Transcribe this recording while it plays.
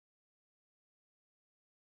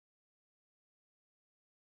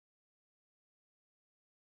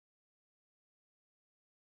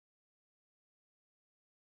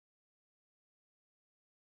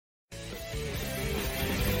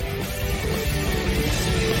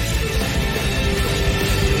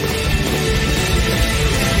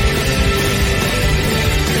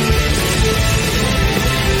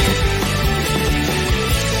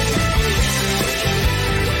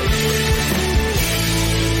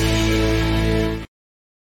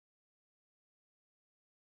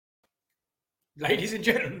Ladies and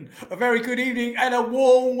gentlemen, a very good evening and a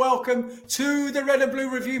warm welcome to the Red and Blue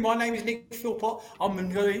Review. My name is Nick Philpott. I'm going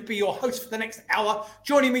to be your host for the next hour.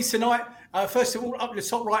 Joining me tonight, first of all, up in the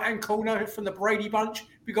top right-hand corner from the Brady Bunch,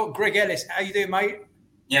 we've got Greg Ellis. How you doing, mate?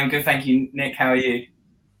 Yeah, I'm good, thank you, Nick. How are you?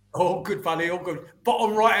 All good, buddy, all good.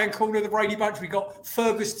 Bottom right-hand corner of the Brady Bunch, we've got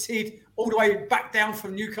Fergus Tidd, all the way back down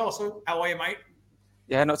from Newcastle. How are you, mate?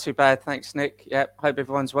 Yeah, not too bad. Thanks, Nick. Yeah, hope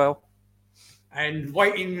everyone's well. And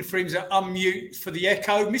waiting for him to unmute for the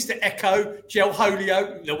Echo, Mr. Echo, Gel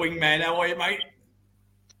Holio, the wingman. How are you, mate?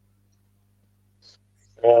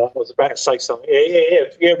 I was about to say something.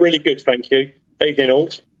 Yeah, really good, thank you. Evening all.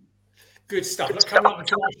 Good stuff. Look, coming up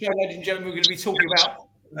until the show, ladies and gentlemen, we're going to be talking about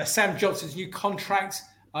Sam Johnson's new contract,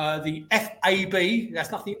 the FAB.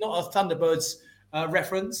 That's nothing, not a Thunderbirds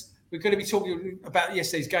reference. We're going to be talking about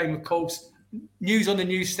yesterday's game, of course. News on the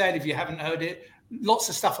newsstand, if you haven't heard it. Lots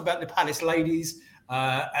of stuff about the Palace ladies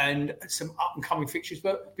and some up-and-coming fixtures.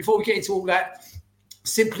 But before we get into all that,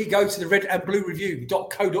 simply go to the Red and Blue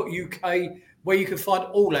Review.co.uk, where you can find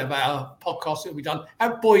all of our podcasts that we've done.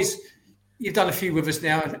 And boys, you've done a few with us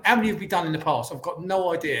now. How many have we done in the past? I've got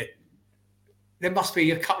no idea. There must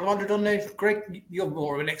be a couple of hundred on there. Greg, you're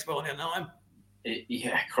more of an expert on it than I am.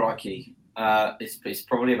 Yeah, crikey. It's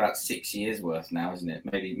probably about 6 years worth now, isn't it?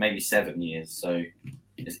 Maybe 7 years. So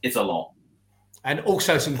it's a lot. And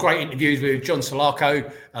also some great interviews with John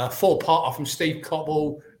Solarco, four-parter from Steve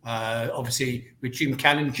Cobble, obviously with Jim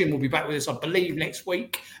Cannon. Jim will be back with us, I believe, next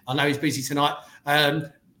week. I know he's busy tonight.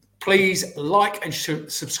 Please like and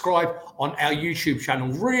subscribe on our YouTube channel.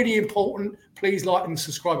 Really important. Please like and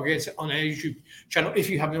subscribe on our YouTube channel if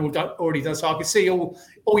you haven't already done so. I can see all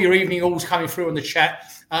your evening alls coming through on the chat.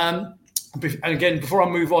 And again, before I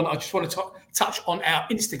move on, I just want to touch on our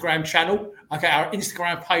Instagram channel. Okay, our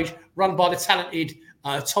Instagram page run by the talented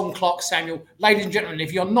Tom Clark Samuel. Ladies and gentlemen,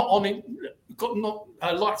 if you're not on it,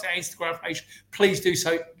 liked our Instagram page, please do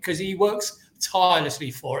so because he works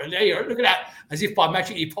tirelessly for it. And there you go. Look at that. As if by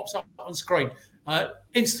magic, he pops up on screen.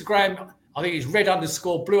 Instagram, I think it's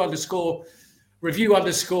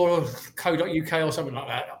red_blue_review_co.uk or something like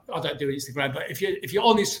that. I don't do Instagram, but if you're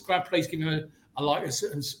on Instagram, please give me a like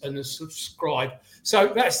and a subscribe.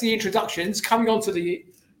 So that's the introductions. Coming on to the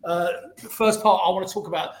first part, I want to talk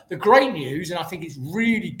about the great news, and I think it's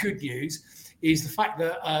really good news, is the fact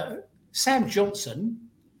that Sam Johnson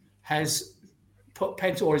has put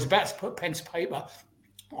pen to, or is about to put pen to paper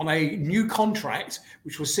on a new contract,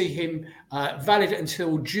 which will see him valid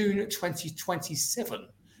until June 2027.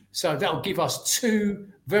 So that'll give us two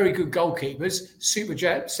very good goalkeepers, Super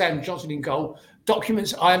Jet, Sam Johnson in goal.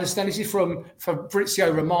 Documents, I understand this is from Fabrizio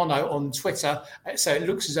Romano on Twitter, so it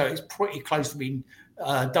looks as though it's pretty close to being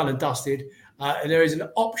done and dusted. And there is an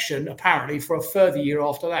option, apparently, for a further year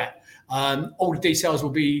after that. All the details will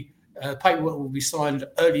be, paperwork will be signed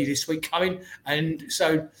early this week coming. And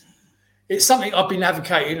so it's something I've been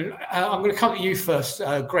advocating. I'm going to come to you first,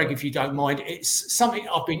 Greg, if you don't mind. It's something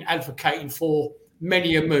I've been advocating for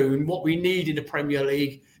many a moon. What we need in the Premier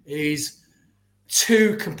League is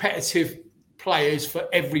two competitive players for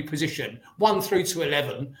every position, 1 through to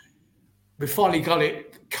 11. We finally got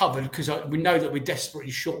it covered because we know that we're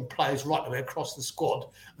desperately short of players right the way across the squad.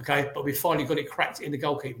 Okay, but we finally got it cracked in the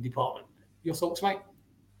goalkeeping department. Your thoughts, mate?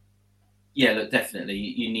 Yeah, look, definitely.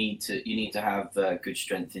 You need to have good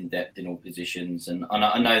strength in depth in all positions, and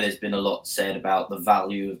I know there's been a lot said about the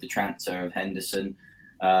value of the transfer of Henderson.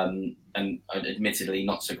 And admittedly,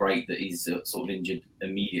 not so great that he's sort of injured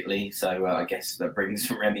immediately. So I guess that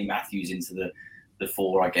brings Remy Matthews into the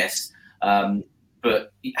fore, I guess.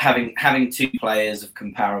 But having two players of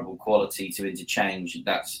comparable quality to interchange,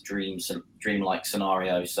 that's dreamlike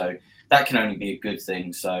scenario. So that can only be a good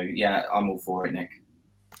thing. So yeah, I'm all for it, Nick.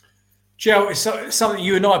 Joe, it's something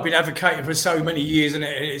you and I have been advocating for so many years, and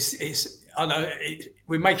I know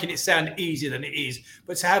we're making it sound easier than it is,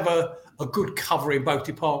 but to have a good cover in both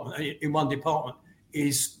departments, in one department,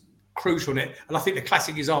 is crucial in it. And I think the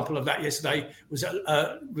classic example of that yesterday was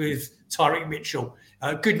with Tyreek Mitchell.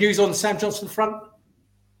 Good news on the Sam Johnson front?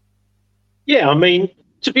 Yeah, I mean,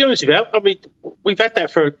 to be honest with you, we've had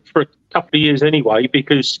that for a couple of years anyway,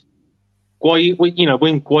 because when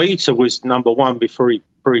Guaita was number one before he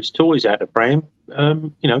threw his toys out of Bram,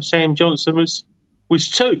 Sam Johnson was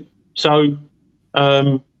two. So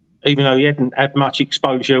even though he hadn't had much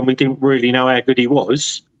exposure and we didn't really know how good he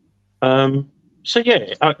was,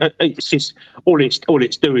 it's just all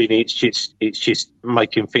it's doing. It's just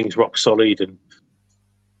making things rock solid, and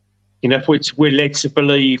if we're led to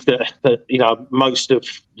believe that most of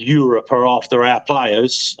Europe are after our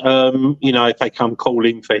players, if they come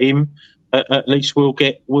calling for him, at least we'll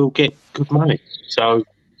get good money. So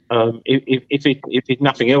If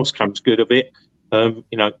nothing else comes good of it,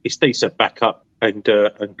 it's decent backup and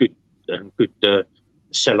good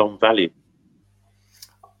sell on value.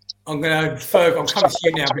 I'm coming to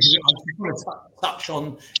you now because I just want to touch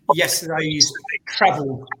on yesterday's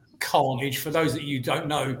travel carnage. For those that you don't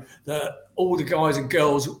know, that all the guys and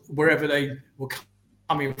girls, wherever they were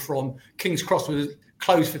coming from, King's Cross was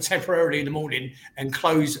closed for temporarily in the morning and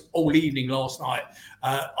closed all evening last night.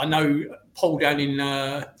 I know Paul down in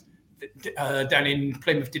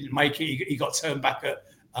Plymouth didn't make it. He got turned back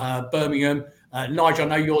at Birmingham. Nigel, I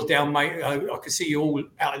know you're down, mate. I can see you all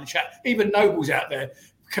out in the chat. Even Noble's out there.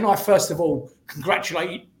 Can I first of all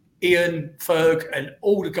congratulate Ian, Ferg, and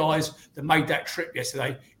all the guys that made that trip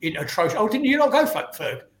yesterday in atrocious. Oh, didn't you not go,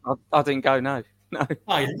 Ferg? I didn't go, no.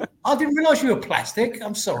 I didn't realise you were plastic.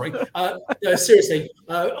 I'm sorry. Seriously,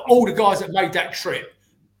 all the guys that made that trip,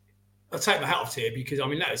 I'll take my hat off to you because, I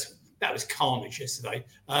mean, that was carnage yesterday.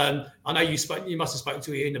 I know you must have spoken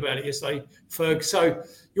to Ian about it yesterday, Ferg. So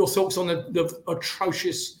your thoughts on the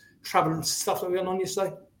atrocious travel and stuff that went on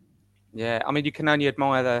yesterday? Yeah, I mean, you can only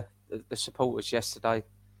admire the supporters yesterday.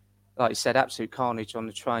 Like you said, absolute carnage on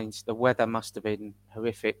the trains. The weather must have been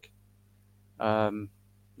horrific.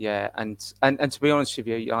 Yeah, and to be honest with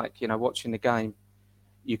you, watching the game,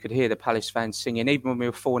 you could hear the Palace fans singing, even when we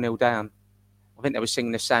were 4-0 down. I think they were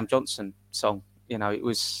singing the Sam Johnson song. It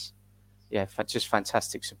was, just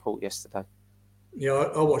fantastic support yesterday. Yeah,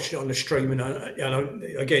 I watched it on the stream, and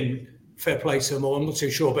again, fair play to them all. I'm not too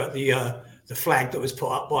sure about the flag that was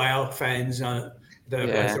put up by our fans. I don't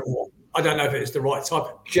know if it's the right type.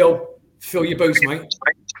 Jill, fill your boots, mate.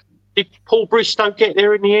 Did Paul Bristow get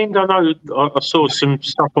there in the end? I know I saw some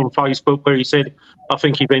stuff on Facebook where he said, I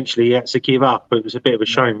think eventually he had to give up. It was a bit of a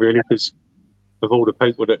shame, really, because of all the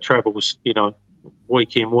people that travels,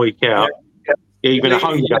 week in, week out. Even a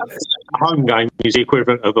home game is the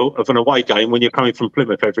equivalent of an away game when you're coming from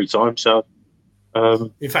Plymouth every time. So,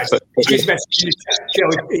 in fact, his message in the chat,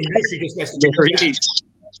 Joe, he literally just messaged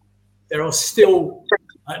there are still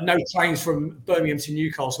no trains from Birmingham to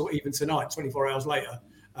Newcastle even tonight, 24 hours later.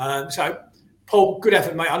 So, Paul, good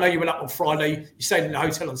effort, mate. I know you went up on Friday. You stayed in the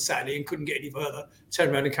hotel on Saturday and couldn't get any further.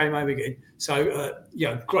 Turned around and came home again. So,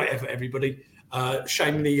 great effort, everybody.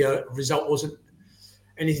 Shame the result wasn't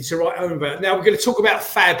anything to write home about. Now, we're going to talk about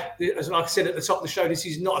FAB. As like I said at the top of the show, this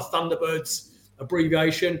is not a Thunderbirds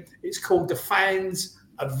abbreviation. It's called the Fans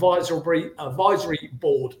Advisory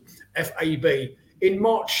Board, FAB. In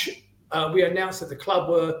March, we announced that the club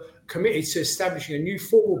were committed to establishing a new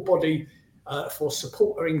formal body for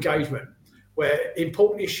supporter engagement, where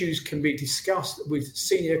important issues can be discussed with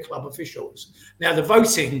senior club officials. Now, the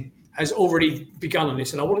voting has already begun on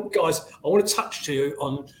this, and I want to touch to you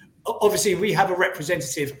on. Obviously, we have a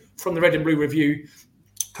representative from the Red and Blue Review,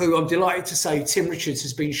 who I'm delighted to say Tim Richards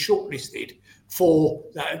has been shortlisted for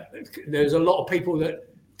that. There's a lot of people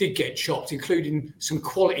that did get chopped, including some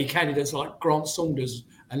quality candidates like Grant Saunders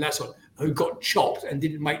and that's what who got chopped and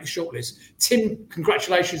didn't make the shortlist. Tim,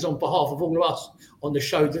 congratulations on behalf of all of us on the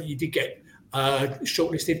show that you did get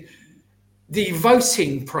shortlisted. The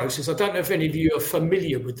voting process, I don't know if any of you are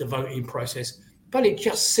familiar with the voting process, but it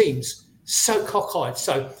just seems so cockeyed.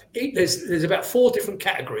 So there's about 4 different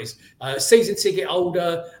categories: season ticket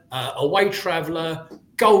holder, away traveller,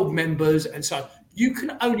 gold members, and so you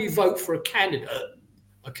can only vote for a candidate,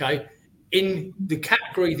 okay, in the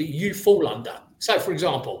category that you fall under. So, for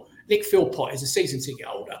example, Nick Philpott is a season ticket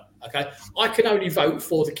holder. Okay, I can only vote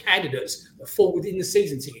for the candidates that fall within the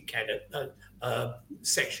season ticket candidate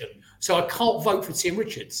section. So I can't vote for Tim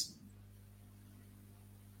Richards.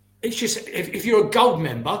 It's just if you're a gold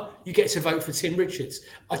member, you get to vote for Tim Richards.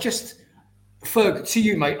 Ferg, to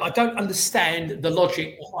you, mate, I don't understand the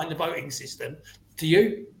logic behind the voting system. Do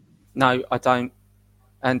you? No, I don't.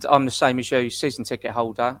 And I'm the same as you, season ticket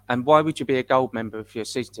holder. And why would you be a gold member if you're a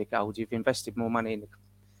season ticket holder? You've invested more money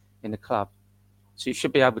in the club. So you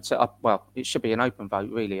should be able to, it should be an open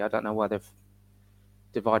vote, really. I don't know why they've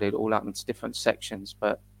divided it all up into different sections.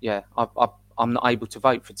 But yeah, I'm not able to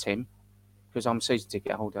vote for Tim because I'm a season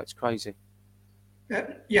ticket holder. It's crazy.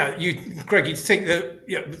 Yeah, Greg, you'd think that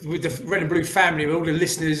with the Red and Blue family, with all the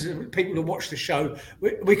listeners, people who watch the show,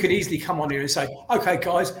 we could easily come on here and say, okay,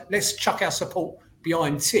 guys, let's chuck our support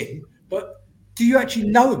behind Tim. But do you actually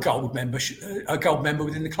know a gold member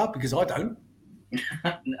within the club? Because I don't.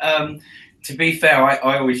 To be fair,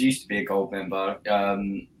 I always used to be a gold member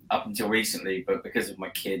up until recently, but because of my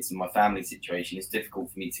kids and my family situation, it's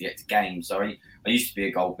difficult for me to get to games. So I used to be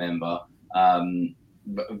a gold member.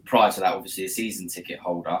 But prior to that, obviously a season ticket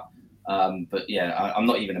holder. But yeah, I'm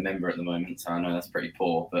not even a member at the moment, so I know that's pretty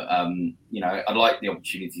poor. But you know, I'd like the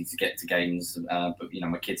opportunity to get to games, but you know,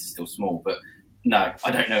 my kids are still small. But no,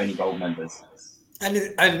 I don't know any gold members. And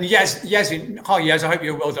Yazin, hi Yaz, I hope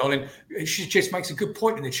you're well, darling. She just makes a good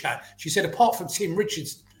point in the chat. She said, apart from Tim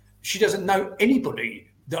Richards, she doesn't know anybody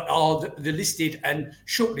that are the listed and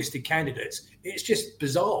shortlisted candidates. It's just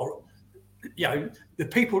bizarre. You know, the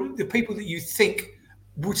people that you think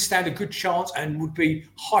would stand a good chance and would be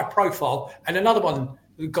high profile. And another one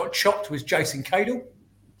that got chopped was Jason Cadle.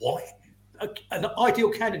 Why? An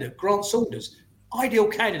ideal candidate, Grant Saunders. Ideal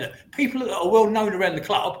candidate. People that are well known around the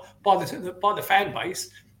club by the fan base.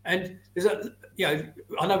 And there's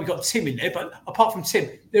I know we've got Tim in there, but apart from Tim,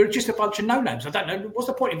 there are just a bunch of no names. I don't know. What's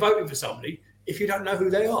the point in voting for somebody if you don't know who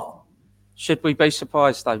they are? Should we be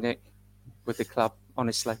surprised though, Nick, with the club?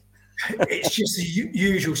 Honestly, it's just the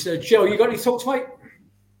usual. So, Joe, you got any thoughts, mate?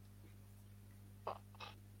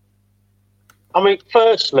 I mean,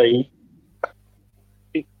 firstly,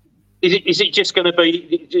 is it just going to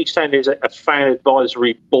be? You're saying there's a fan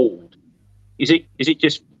advisory board. Is it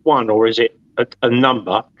just one, or is it a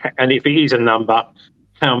number? And if it is a number,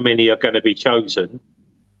 how many are going to be chosen?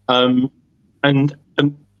 And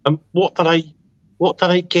what do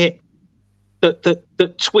they get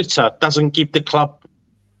that Twitter doesn't give the club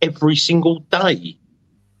every single day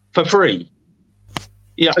for free?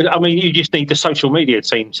 Yeah, I mean, you just need the social media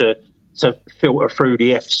team to filter through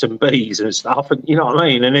the F's and B's and stuff, and you know what I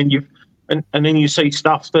mean. And then you see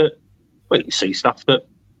stuff that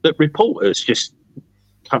reporters just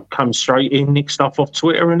come straight in, nick stuff off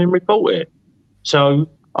Twitter, and then report it. So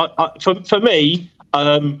for me,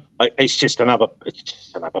 it's just another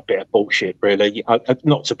bit of bullshit, really.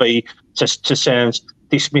 Not to sound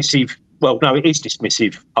dismissive. Well, no, it is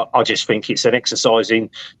dismissive. I just think it's an exercise in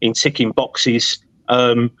ticking boxes,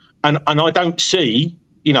 and I don't see.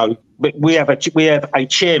 You know, we have a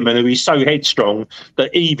chairman who is so headstrong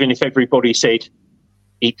that even if everybody said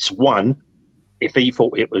it's one, if he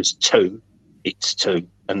thought it was two, it's two,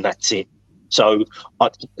 and that's it. So,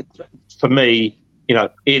 for me, you know,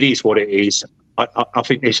 it is what it is. I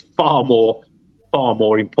think there's far more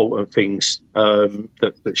important things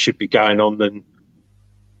that should be going on than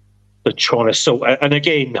trying to sort. And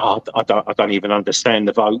again, I don't even understand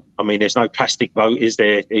the vote. I mean, there's no plastic vote, is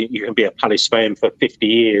there? You can be a Palace fan for 50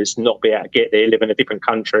 years, not be able to get there, live in a different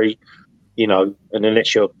country, you know, and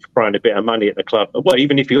unless you're throwing a bit of money at the club. Well,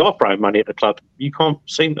 even if you are throwing money at the club, you can't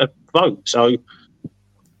seem to vote. So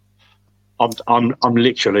I'm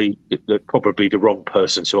literally probably the wrong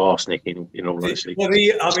person to ask, Nick, in all honesty. Well,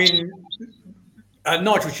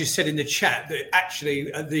 Nigel just said in the chat that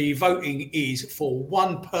actually the voting is for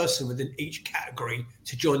one person within each category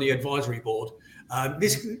to join the advisory board.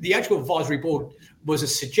 The actual advisory board was a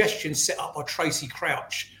suggestion set up by Tracy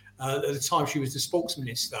Crouch at the time she was the sports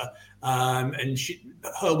minister, and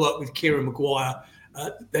her work with Kieran Maguire.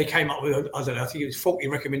 They came up with, I don't know, I think it was 40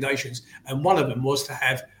 recommendations, and one of them was to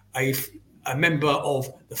have a member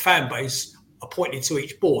of the fan base appointed to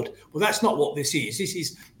each board. Well, that's not what this is.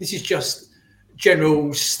 This is just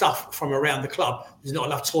general stuff from around the club. There's not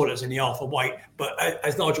enough toilets in the Arthur Wait, but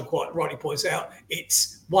as Nigel quite rightly points out,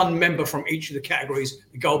 it's one member from each of the categories: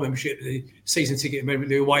 the gold membership, the season ticket membership,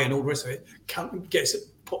 the away, and all the rest of it gets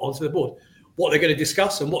put onto the board. What they're going to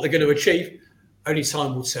discuss and what they're going to achieve, only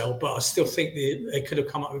time will tell. But I still think they could have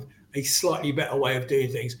come up with a slightly better way of doing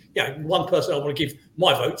things. Yeah, one person I want to give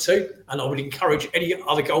my vote to, and I would encourage any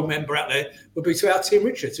other gold member out there, would be to our Tim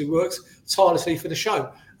Richards, who works tirelessly for the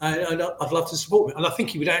show. And I'd love to support him. And I think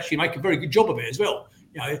he would actually make a very good job of it as well.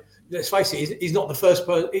 You know, let's face it, he's not the first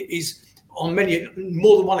person. He's on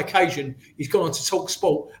more than one occasion, he's gone on to Talk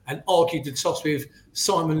Sport and argued the toss with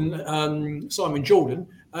Simon Jordan.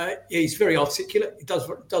 He's very articulate. He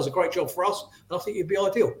does a great job for us. And I think he'd be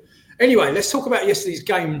ideal. Anyway, let's talk about yesterday's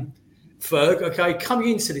game, Ferg. Okay, coming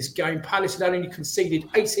into this game, Palace had only conceded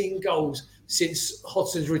 18 goals since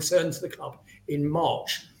Hodgson's return to the club in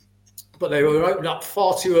March. But they were opened up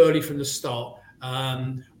far too early from the start.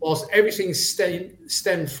 Whilst everything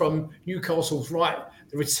stemmed from Newcastle's right,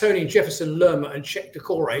 the returning Jefferson Lerma and Czech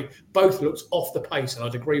Decore both looked off the pace, and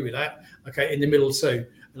I'd agree with that. Okay, in the middle too,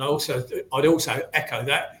 and I'd also echo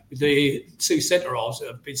that with the two centre halves that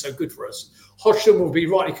have been so good for us. Hodgson will be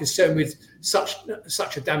rightly concerned with such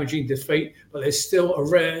a damaging defeat, but there's still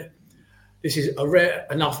this is a rare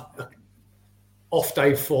enough off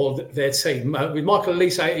day for their team. With Michael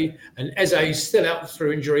Elise and Eze still out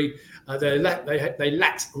through injury, they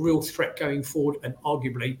lacked real threat going forward and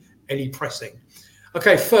arguably any pressing.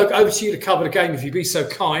 Okay, Ferg, over to you to cover the game if you'd be so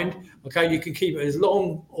kind. Okay, you can keep it as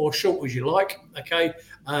long or short as you like. Okay,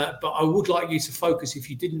 but I would like you to focus, if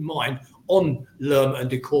you didn't mind, on Lerma and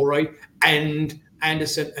Decore and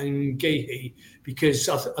Anderson and Gehi, because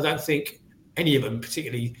I don't think any of them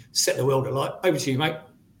particularly set the world alight. Over to you, mate.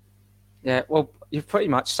 Yeah, well, you've pretty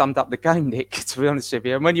much summed up the game, Nick, to be honest with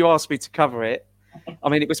you. And when you asked me to cover it, I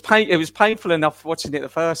mean, it was painful enough watching it the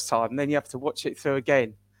first time, and then you have to watch it through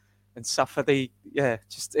again and suffer you're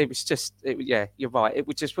right.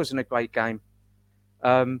 It just wasn't a great game.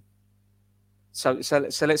 So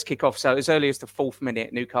let's kick off. So as early as the 4th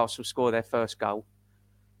minute, Newcastle score their first goal.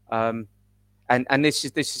 And this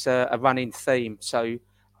is a running theme. So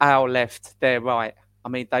our left, their right. I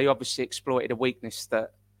mean, they obviously exploited a weakness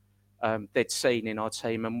that they'd seen in our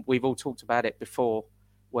team, and we've all talked about it before,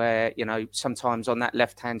 where, you know, sometimes on that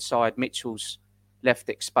left-hand side, Mitchell's left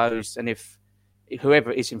exposed, and if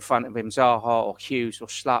whoever is in front of him, Zaha or Hughes or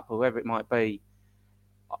Schlupp, or whoever it might be,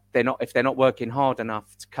 if they're not working hard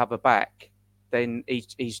enough to cover back, then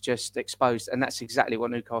he's just exposed, and that's exactly what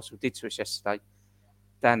Newcastle did to us yesterday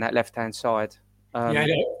down that left-hand side.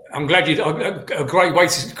 I'm glad you. A great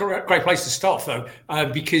place to start, though,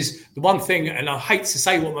 because the one thing, and I hate to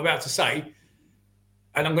say what I'm about to say,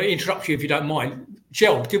 and I'm going to interrupt you if you don't mind.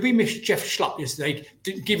 Gel, did we miss Jeff Schlupp yesterday,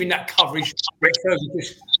 giving that coverage that Fergie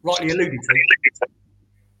just rightly alluded to?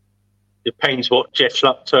 Depends what Jeff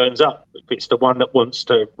Schlupp turns up. If it's the one that wants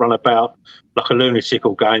to run about like a lunatic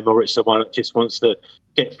all game, or it's the one that just wants to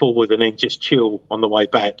get forward and then just chill on the way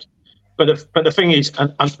back. But the thing is,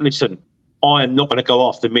 and listen, I am not going to go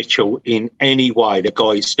after Mitchell in any way. The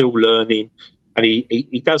guy is still learning, and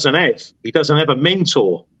he doesn't have a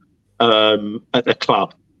mentor at the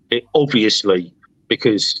club, obviously,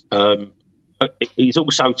 because he's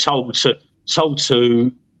also told to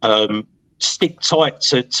stick tight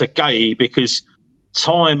to Gay, because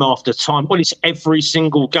time after time, well, it's every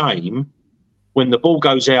single game when the ball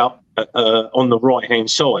goes out on the right hand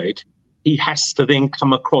side, he has to then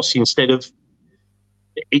come across instead of.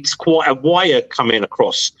 It's quite a wire coming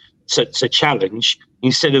across to challenge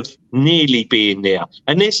instead of nearly being there,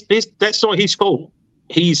 and that's not his fault.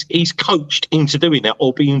 He's coached into doing that,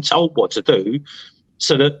 or being told what to do,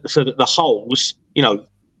 so that the holes, you know,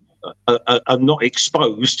 are not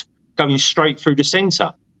exposed, going straight through the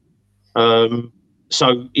centre.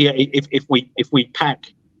 So yeah, if we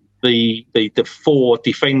pack the 4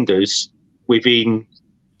 defenders within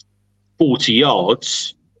 40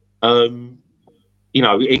 yards, you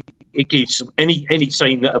know, it gives any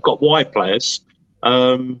team that have got wide players,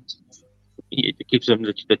 it gives them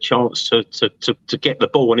the chance to get the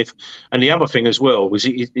ball. And the other thing as well is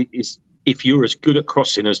if you're as good at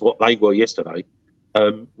crossing as what they were yesterday,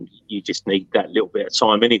 you just need that little bit of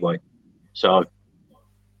time anyway. So.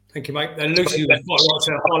 Thank you, mate. And Lucy was quite right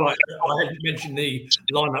to highlight. I hadn't mentioned the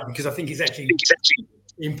lineup because I think it's actually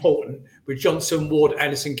important with Johnson, Ward,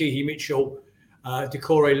 Anderson, Gehi, Mitchell,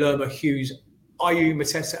 Decore, Lerma, Hughes, Ayew,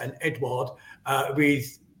 Mateta, and Edouard,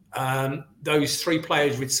 with those 3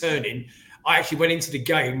 players returning. I actually went into the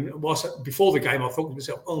game. Before the game, I thought to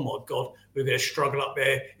myself, "Oh my God, we're going to struggle up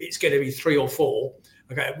there. It's going to be 3 or 4."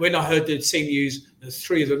 Okay. When I heard the team news, the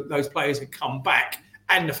 3 of those players had come back,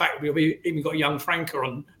 and the fact we even got young Franca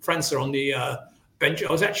on the bench,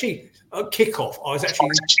 I was actually at kickoff. I was actually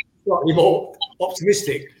slightly more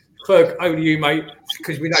optimistic. Ferg, over to you, mate,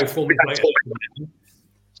 because we know former players.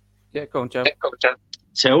 Yeah, go on, Joe.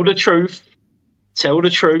 Tell the truth. Tell the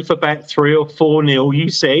truth about 3 or 4-0. You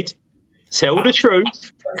said. Tell the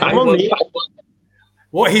truth. Come on, Nick.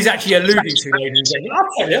 What he's actually alluding to, ladies and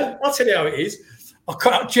gentlemen, I'll tell you how it is.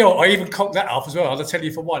 I even cocked that off as well. I'll tell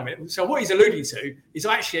you for 1 minute. So what he's alluding to is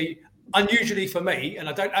actually unusually for me, and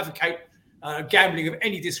I don't advocate gambling of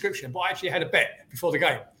any description, but I actually had a bet before the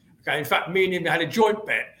game. Okay, in fact, me and him had a joint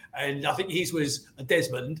bet, and I think his was a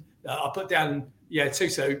Desmond. I put down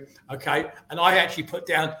 2-2. Okay, and I actually put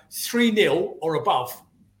down 3-0 or above.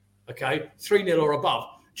 Okay, 3-0 or above.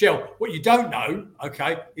 Jill, what you don't know,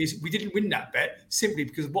 okay, is we didn't win that bet simply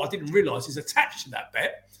because what I didn't realise is attached to that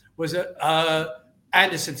bet was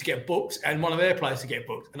Anderson to get booked and one of their players to get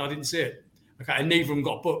booked, and I didn't see it. Okay, and neither of them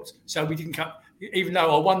got booked, so we didn't come. Even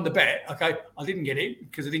though I won the bet, okay, I didn't get it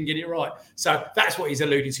because I didn't get it right. So that's what he's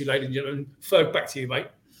alluding to, ladies and gentlemen. Ferg, back to you, mate.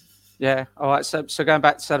 Yeah, all right. So going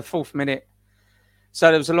back to the 4th minute. So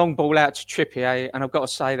there was a long ball out to Trippier, and I've got to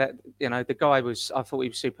say that, you know, the guy I thought he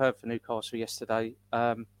was superb for Newcastle yesterday.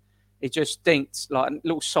 He just dinked like a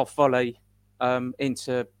little soft volley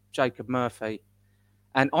into Jacob Murphy.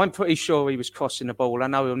 And I'm pretty sure he was crossing the ball. I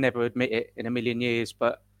know he'll never admit it in a million years,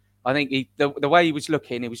 but I think the way he was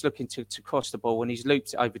looking to cross the ball, and he's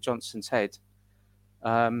looped it over Johnson's head.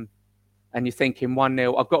 And you're thinking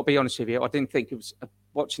 1-0. I've got to be honest with you, I didn't think it was,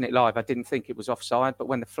 watching it live, I didn't think it was offside. But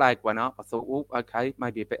when the flag went up, I thought, well, okay,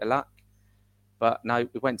 maybe a bit of luck. But no,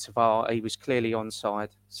 we went to VAR. He was clearly onside.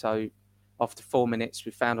 So after 4 minutes,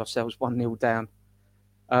 we found ourselves 1-0 down.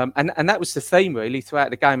 And that was the theme really throughout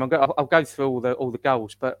the game. I'll go through all the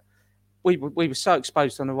goals, but we were so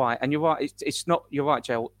exposed on the right. And you're right, it's not. You're right,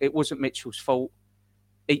 Joel. It wasn't Mitchell's fault.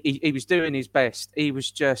 He was doing his best. He was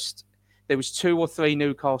just. There was 2 or 3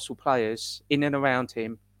 Newcastle players in and around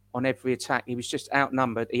him on every attack. He was just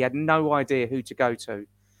outnumbered. He had no idea who to go to.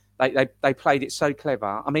 They played it so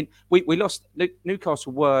clever. I mean, we lost.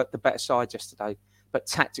 Newcastle were the better side yesterday, but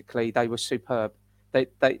tactically they were superb. They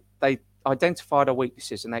identified our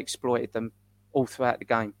weaknesses and they exploited them all throughout the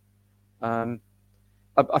game.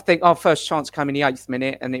 I think our first chance came in the 8th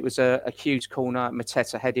minute, and it was a huge corner.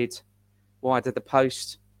 Mateta headed wide of the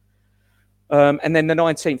post. And then the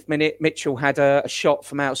 19th minute, Mitchell had a shot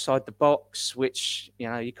from outside the box, which,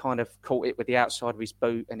 he kind of caught it with the outside of his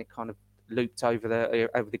boot, and it kind of looped over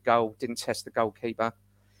the goal, didn't test the goalkeeper.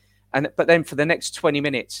 But then for the next 20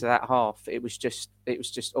 minutes of that half, it was just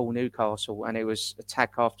all Newcastle, and it was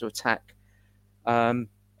attack after attack.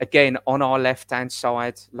 Again, on our left-hand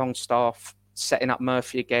side, Longstaff setting up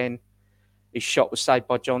Murphy again. His shot was saved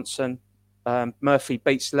by Johnson. Murphy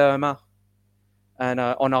beats Lerma. And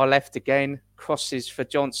on our left again, crosses for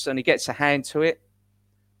Johnson. He gets a hand to it,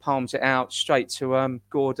 palms it out straight to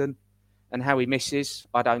Gordon. And how he misses,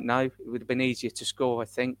 I don't know. It would have been easier to score, I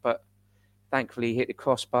think. But thankfully, he hit the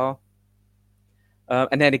crossbar.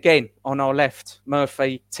 And then again, on our left,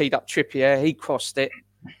 Murphy teed up Trippier. He crossed it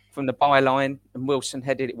from the byline, and Wilson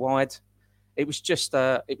headed it wide. It was just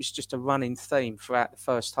a running theme throughout the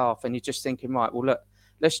first half. And you're just thinking, right, well, look,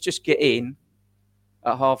 let's just get in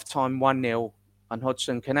at half-time 1-0. And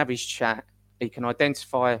Hodgson can have his chat. He can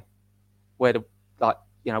identify where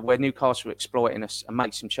Newcastle are exploiting us and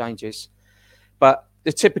make some changes. But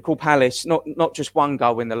the typical Palace, not just one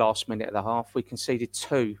goal in the last minute of the half, we conceded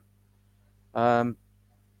 2.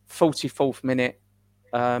 44th minute,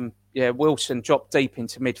 Wilson dropped deep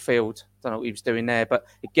into midfield. Don't know what he was doing there, but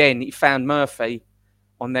again, he found Murphy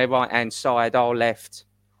on their right-hand side, our left,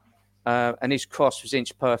 and his cross was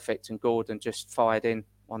inch perfect, and Gordon just fired in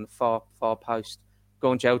on the far post.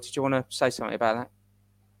 Go on, Joe. Did you want to say something about that?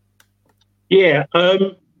 Yeah,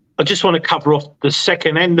 I just want to cover off the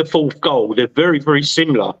second and the fourth goal. They're very, very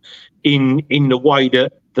similar in the way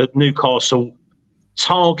that Newcastle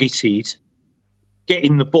targeted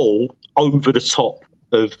getting the ball over the top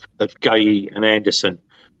of Gay and Anderson.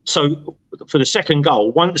 So for the second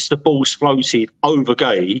goal, once the ball's floated over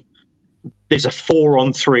Gay, there's a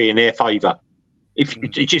 4-on-3 in their favour. If you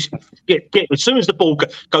just get as soon as the ball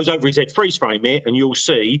goes over his head, freeze frame it, and you'll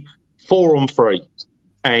see 4-on-3.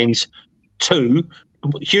 And 2,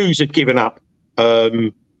 Hughes had given up.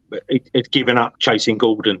 Had given up chasing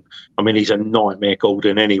Gordon. I mean, he's a nightmare,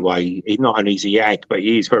 Gordon. Anyway, he's not only is he ag, but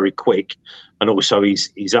he is very quick, and also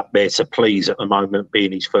he's up there to please at the moment,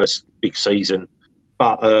 being his first big season.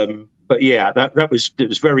 But yeah, it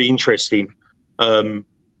was very interesting.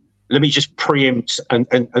 Let me just preempt,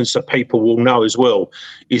 and so people will know as well,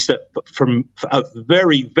 is that from a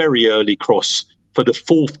very, very early cross for the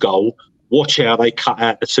fourth goal, watch how they cut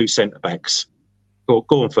out the 2 centre-backs. Go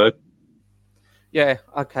on, Ferg. Yeah,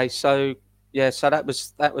 okay. So that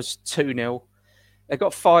was 2-0. They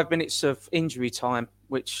got 5 minutes of injury time,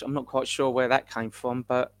 which I'm not quite sure where that came from,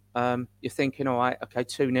 but you're thinking, all right, okay,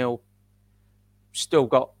 2-0. Still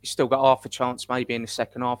got half a chance maybe in the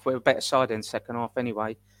second half. We're a better side in the second half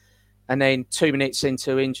anyway. And then 2 minutes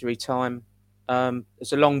into injury time,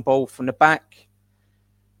 there's a long ball from the back.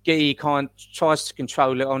 Gee tries to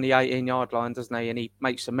control it on the 18-yard line, doesn't he? And he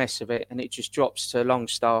makes a mess of it, and it just drops to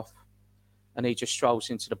Longstaff, and he just strolls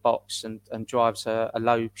into the box and drives a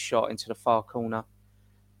low shot into the far corner.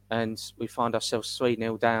 And we find ourselves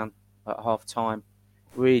 3-0 down at half-time.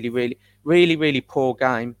 Really, really, really, really poor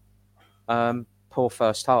game. Poor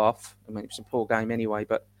first half. I mean, it was a poor game anyway,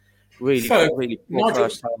 but really, really poor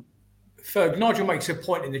first half. Ferg, Nigel makes a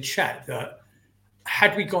point in the chat that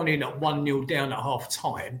had we gone in at 1-0 down at half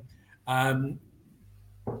time,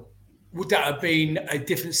 would that have been a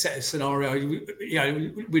different set of scenario?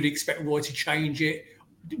 We'd expect Roy to change it.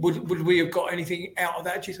 Would we have got anything out of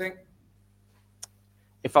that, do you think?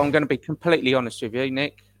 If I'm going to be completely honest with you,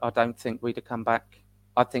 Nick, I don't think we'd have come back.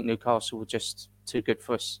 I think Newcastle were just too good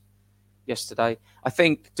for us yesterday. I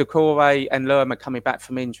think Decore and Lerma coming back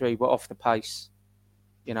from injury were off the pace.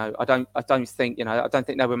 I don't think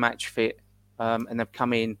they were match fit, and they've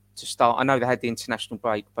come in to start. I know they had the international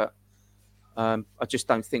break, but I just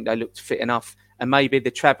don't think they looked fit enough. And maybe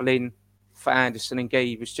the travelling for Anderson and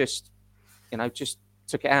Guy was just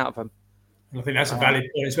took it out of them. And I think that's a valid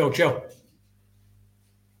point as well, Joe.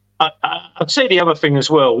 I'd say the other thing as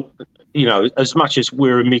well, as much as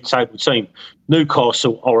we're a mid-table team,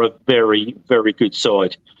 Newcastle are a very, very good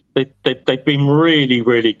side. They've been really,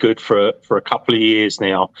 really good for a couple of years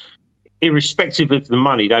now. Irrespective of the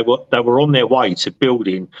money, they were on their way to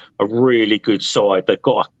building a really good side. They've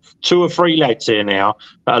got 2 or 3 lads here now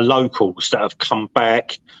that are locals that have come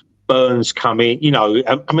back. Burns come in,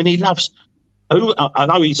 I mean, he loves. I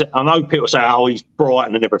know people say, "Oh, he's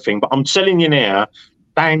Brighton and everything," but I'm telling you now,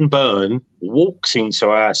 Dan Burn walks into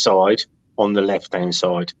our side on the left-hand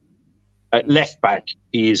side. At left back,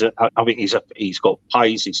 he's got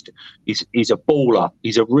pace. He's a baller.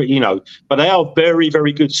 But they are very,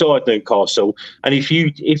 very good side, Newcastle. And if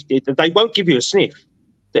they won't give you a sniff,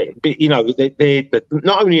 they're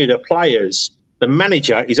not only are the players, the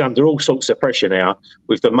manager is under all sorts of pressure now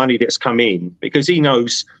with the money that's come in, because he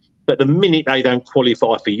knows that the minute they don't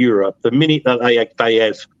qualify for Europe, the minute that they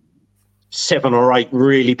have 7 or 8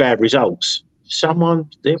 really bad results,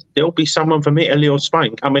 there'll be someone from Italy or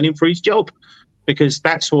Spain coming in for his job, because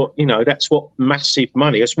that's what massive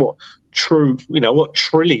money, that's what what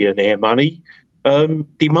trillionaire money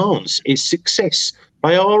demands, is success.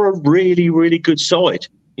 They are a really, really good side.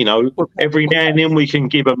 Every now and then we can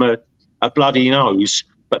give them a bloody nose,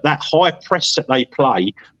 but that high press that they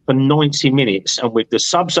play for 90 minutes, and with the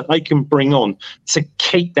subs that they can bring on to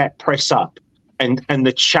keep that press up, and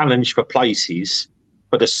the challenge for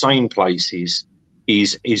the same places,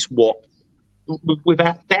 is what,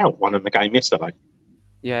 without doubt, won them the game yesterday.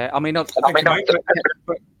 Yeah, I mean,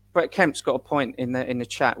 Brett Kemp's got a point in the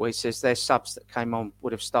chat where he says their subs that came on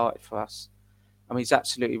would have started for us. I mean, he's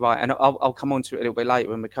absolutely right, and I'll come on to it a little bit later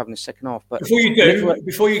when we're covering the second half. But before you go,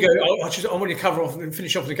 I want to cover off and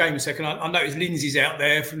finish off the game in a second. I noticed Lindsay's out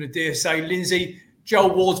there from the DSA. Lindsay,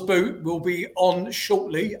 Joel Ward's boot will be on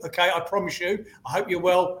shortly. Okay, I promise you. I hope you're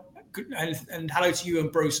well, and hello to you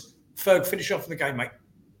and Bruce. Ferg, finish off the game, mate.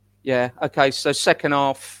 Yeah. Okay. So second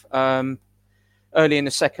half. Early in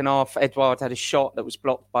the second half, Edouard had a shot that was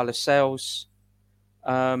blocked by Lascelles,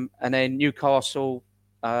 and then Newcastle.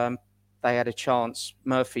 They had a chance.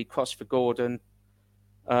 Murphy crossed for Gordon,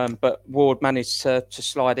 but Ward managed to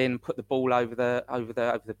slide in and put the ball over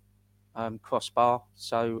the crossbar,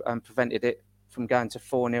 so prevented it from going to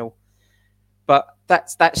 4-0. But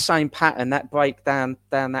that's that same pattern, that break down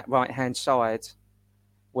that right-hand side,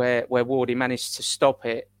 where Wardy managed to stop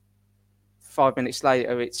it. 5 minutes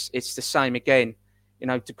later, it's the same again.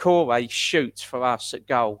 Decore shoots for us at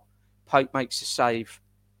goal. Pope makes a save,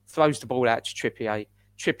 throws the ball out to Trippier.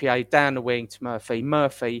 Trippier down the wing to Murphy.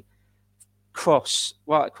 Murphy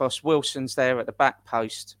right across. Wilson's there at the back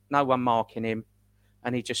post. No one marking him,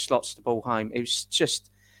 and he just slots the ball home. It was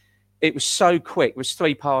so quick. It was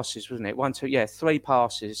 3 passes, wasn't it? 1, 2, 3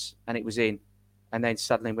 passes, and it was in. And then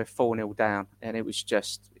suddenly we're 4-0 down, and it was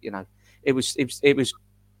just, it was.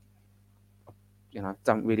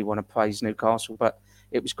 Don't really want to praise Newcastle, but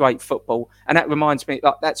it was great football, and that reminds me,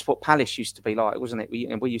 that's what Palace used to be like, wasn't it?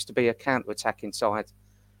 We used to be a counter-attacking side.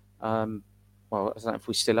 Well, I don't know if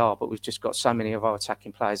we still are, but we've just got so many of our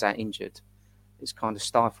attacking players out injured. It's kind of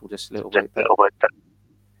stifled us a little bit.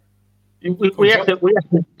 We have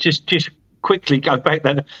to just quickly go back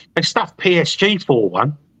there. They stuffed PSG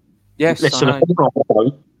 4-1. Yes,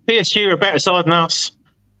 PSG are a better side than us.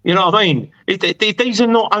 You know what I mean? These are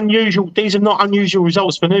not unusual. These are not unusual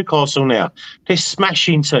results for Newcastle now. They're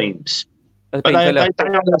smashing teams, but they are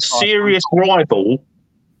a serious rival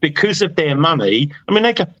because of their money. I mean,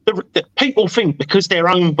 the people think because they're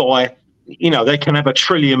owned by, they can have $1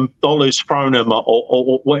 trillion thrown at them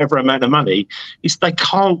or whatever amount of money. They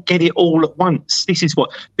can't get it all at once. This is what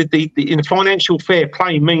the financial fair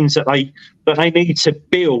play means, that they need to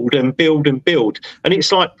build and build and build, and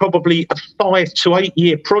it's like probably a 5 to 8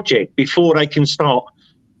 year project before they can start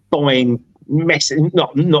buying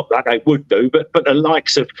not that they would do, but the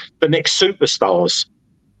likes of the next superstars,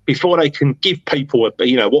 before they can give people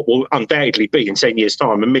what will undoubtedly be in 10 years'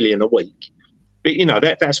 time $1 million a week. But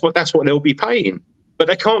that's what they'll be paying. But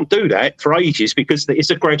they can't do that for ages because it's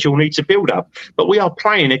a gradual need to build up. But we are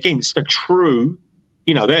playing against a true,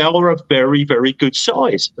 they are a very, very good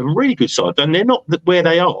side, a really good side, and they're not where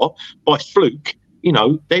they are by fluke.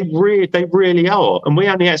 They really are. And we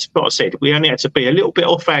only had to, like I said, be a little bit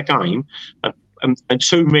off our game, and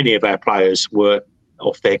too many of our players were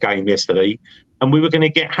off their game yesterday, and we were going to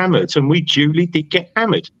get hammered, and we duly did get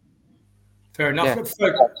hammered. Fair enough.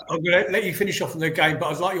 Yeah. I'm going to let you finish off on the game, but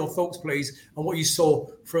I'd like your thoughts, please, on what you saw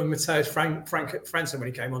from Matheus França when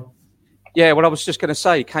he came on. Yeah, well, I was just going to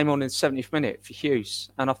say, he came on in the 70th minute for Hughes,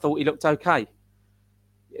 and I thought he looked okay.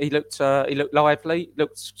 He looked lively,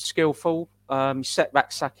 looked skillful. He set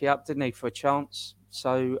back Saki up, didn't he, for a chance?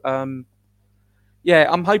 So, yeah,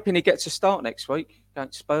 I'm hoping he gets a start next week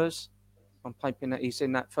against Spurs. I'm hoping that he's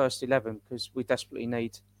in that first 11 because we desperately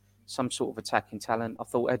need some sort of attacking talent. I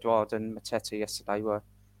thought Edouard and Mateta yesterday were,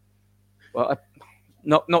 well,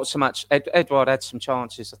 not so much. Edouard had some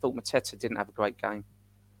chances. I thought Mateta didn't have a great game.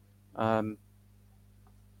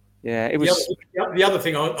 Yeah, it was. The other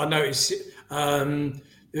thing I noticed,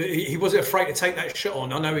 he wasn't afraid to take that shot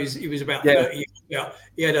on. I know he was about 30. Yeah,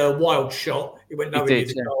 he had a wild shot. It went nowhere near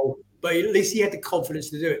the goal, but at least he had the confidence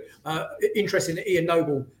to do it. Interesting that Ian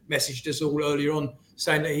Noble messaged us all earlier on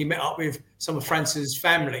saying that he met up with some of France's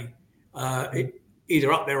family,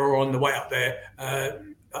 either up there or on the way up there.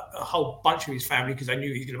 A whole bunch of his family, because they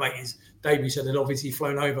knew he was going to make his debut, so they'd obviously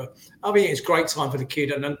flown over. I mean, it's a great time for the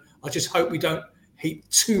kid, and I just hope we don't heap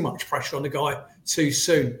too much pressure on the guy too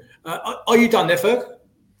soon. Are you done there, Ferg?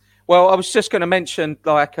 Well, I was just going to mention,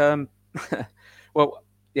 like, well,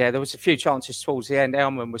 yeah, there was a few chances towards the end.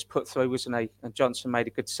 Elman was put through, wasn't he? And Johnson made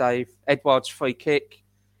a good save. Edouard's free kick,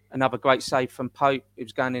 another great save from Pope. It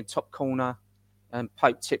was going in top corner, and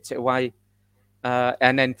Pope tipped it away.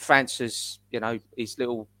 And then France's, his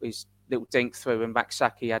little dink through, and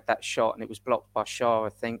Maksaki had that shot, and it was blocked by Shah, I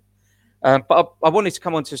think. But I wanted to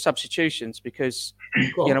come on to substitutions because,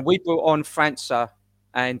 we brought on França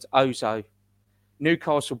and Ozo.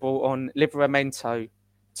 Newcastle brought on Livramento,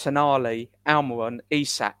 Tonali, Almiron,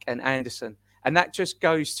 Isak and Anderson. And that just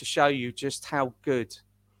goes to show you just how good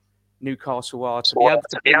Newcastle are to be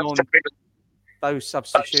able to bring on those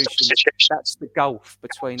substitutions. That's the gulf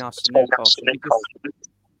between us and Newcastle.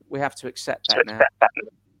 We have to accept that now.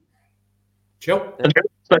 Sure.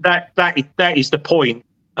 But that is the point,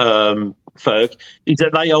 Ferg, is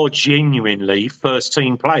that they are genuinely first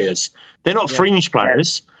team players. They're not fringe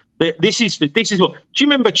players. This is what. Do you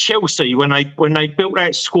remember Chelsea when they built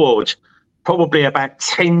that squad probably about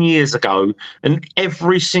 10 years ago, and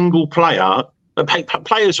every single players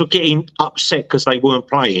were getting upset because they weren't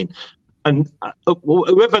playing, and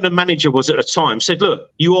whoever the manager was at the time said,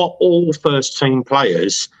 "Look, you are all first team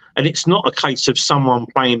players, and it's not a case of someone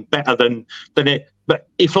playing better than it. But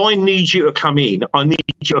if I need you to come in, I need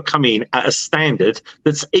you to come in at a standard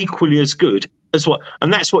that's equally as good as what."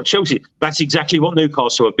 And that's what Chelsea. That's exactly what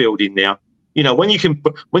Newcastle are building now. When you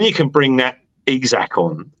can bring that Isak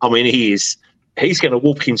on, I mean, he's going to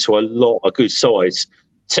walk into a lot of good sides.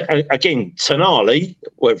 Again, Tonali,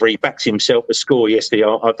 whether he backs himself to score yesterday,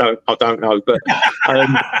 I don't know, but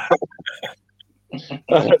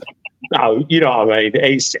no, you know what I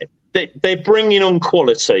mean. They're bringing on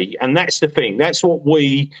quality, and that's the thing. That's what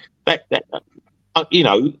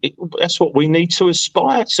that's what we need to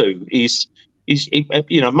aspire to. Is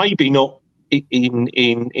maybe not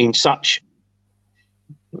in such.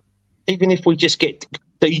 Even if we just get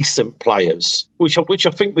decent players, which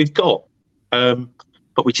I think we've got,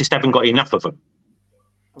 but we just haven't got enough of them.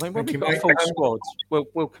 I mean, when we've got a full squad,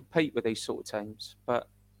 we'll compete with these sort of teams. But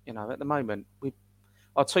at the moment,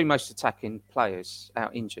 our two most attacking players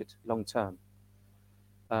out injured long term.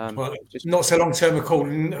 Not so long term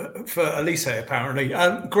according for Elise, apparently.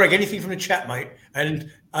 Greg, anything from the chat, mate?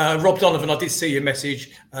 And Rob Donovan, I did see your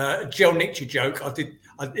message. Jill nicked your joke.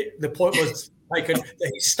 The point was taken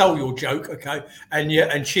that he stole your joke, okay?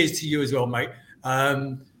 And cheers to you as well, mate.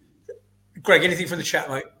 Greg, anything from the chat,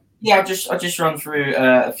 mate? Yeah, I'll just run through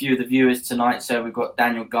a few of the viewers tonight. So we've got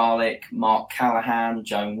Daniel Garlick, Mark Callahan,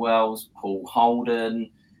 Joan Wells, Paul Holden,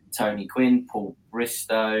 Tony Quinn, Paul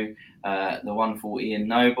Bristow, the wonderful Ian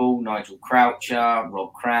Noble, Nigel Croucher,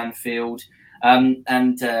 Rob Cranfield,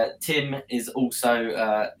 and Tim is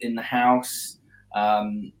also in the house.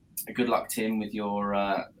 Good luck, Tim, with your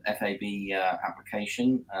FAB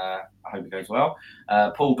application. I hope it goes well.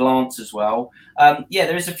 Paul Glance as well.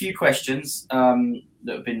 There is a few questions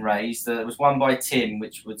that have been raised. There was one by Tim,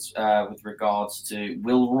 which was with regards to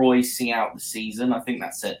will Roy see out the season? I think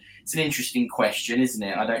it's an interesting question, isn't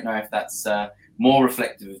it? I don't know if that's more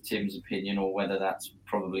reflective of Tim's opinion or whether that's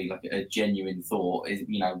probably like a genuine thought.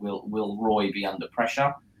 Will Roy be under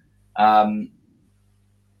pressure? I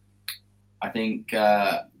think.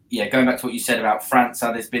 Going back to what you said about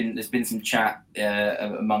França, there's been some chat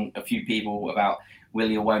among a few people about will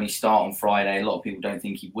he or won't he start on Friday. A lot of people don't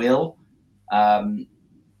think he will. I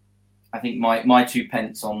think my 2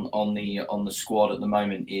 pence on the squad at the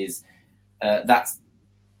moment is that's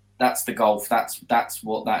the golf. That's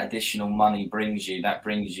what that additional money brings you.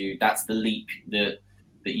 That's the leap that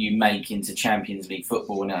you make into Champions League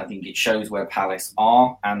football, and I think it shows where Palace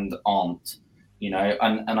are and aren't.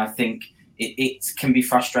 And I think it can be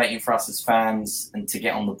frustrating for us as fans and to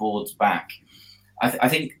get on the boards back. I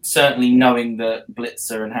think certainly knowing that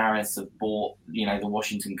Blitzer and Harris have bought, the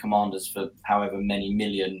Washington Commanders for however many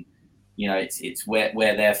million, it's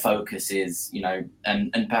where their focus is,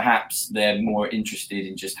 and perhaps they're more interested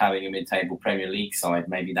in just having a mid-table Premier League side.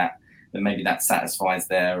 Maybe that satisfies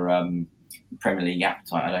their Premier League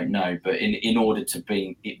appetite. I don't know, but in order to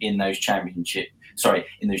be in those Champions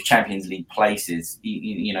League places,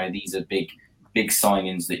 these are big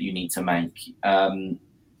signings that you need to make.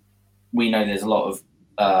 We know there's a lot of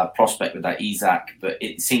prospect with that Isak, but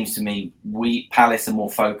it seems to me Palace are more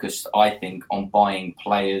focused, I think, on buying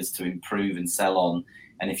players to improve and sell on.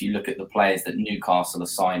 And if you look at the players that Newcastle are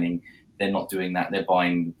signing, they're not doing that. They're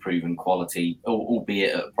buying proven quality,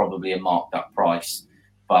 albeit at probably a marked up price.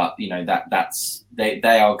 But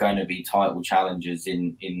they are going to be title challengers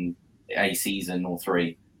in a season or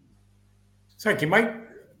three. Thank you, mate.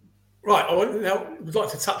 Right, I would like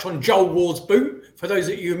to touch on Joel Ward's boot. For those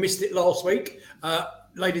of you who missed it last week,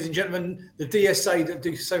 ladies and gentlemen, the DSA that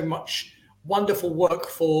do so much wonderful work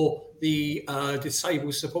for the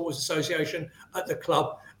Disabled Supporters Association at the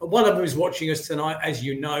club. One of them is watching us tonight, as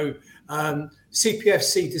you know,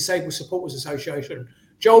 CPFC Disabled Supporters Association.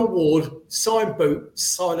 Joel Ward, signed boot,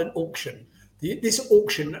 silent auction. This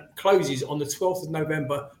auction closes on the 12th of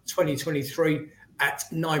November 2023 at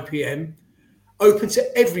 9 p.m. Open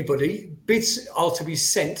to everybody. Bids are to be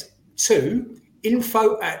sent to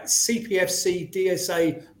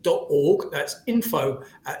info@cpfcdsa.org. That's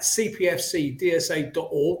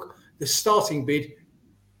info@cpfcdsa.org. The starting bid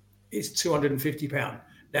is £250.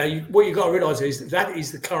 Now, what you've got to realise is that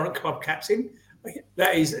is the current club captain.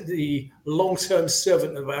 That is the long-term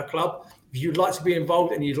servant of our club. If you'd like to be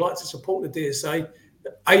involved and you'd like to support the DSA,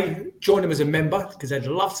 join them as a member, because they'd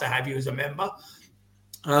love to have you as a member.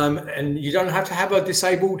 And you don't have to have a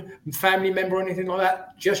disabled family member or anything like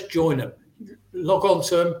that. Just join them. Log on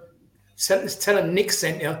to them. Tell them Nick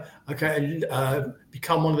sent you. Okay, and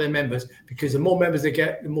become one of their members, because the more members they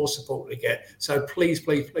get, the more support they get. So please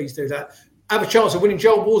do that. Have a chance of winning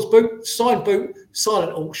Joel Ward's boot, signed boot,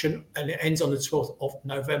 silent auction, and it ends on the 12th of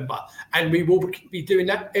November. And we will be doing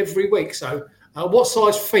that every week. So what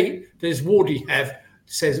size feet does Wardy have,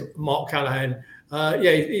 says Mark Callahan.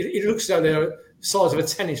 It looks as though they're the size of a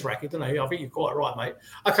tennis racket, don't they? I think you're quite right, mate.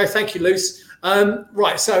 Okay, thank you, Luce.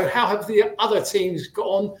 Right, so how have the other teams got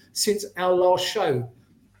on since our last show?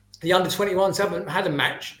 The under-21s haven't had a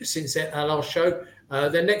match since our last show.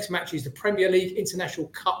 Their next match is the Premier League International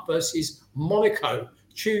Cup versus Monaco,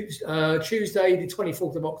 Tuesday, the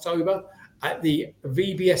 24th of October at the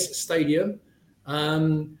VBS Stadium.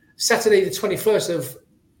 Saturday, the 21st of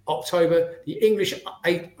October, the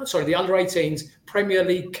under-18s Premier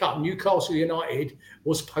League Cup, Newcastle United,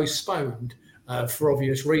 was postponed for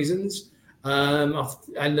obvious reasons. And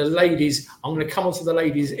the ladies, I'm going to come on to the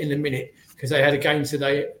ladies in a minute, because they had a game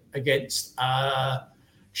today against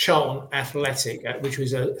Charlton Athletic, which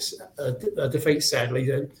was a defeat, sadly.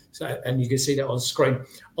 And you can see that on screen.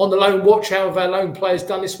 On the loan watch, how have our loan players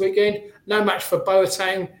done this weekend? No match for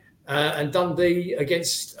Boateng and Dundee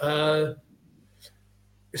against Aberdeen.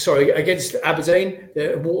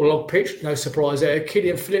 The waterlogged pitch, no surprise there.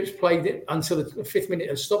 Killian Phillips played it until the 5th minute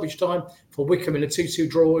of stoppage time for Wickham in a 2-2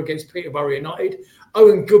 draw against Peterborough United.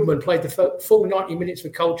 Owen Goodman played the full 90 minutes for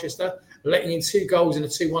Colchester, letting in 2 goals in a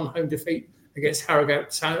 2-1 home defeat against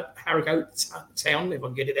Harrogate Town, if I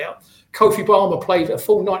can get it out. Kofi Balmer played a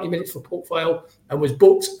full 90 minutes for Port Vale and was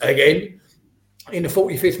booked again in the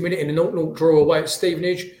 45th minute in a 0-0 draw away at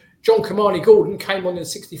Stevenage. John Kamani Gordon came on in the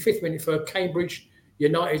 65th minute for Cambridge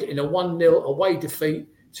United in a 1-0 away defeat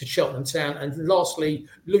to Cheltenham Town. And lastly,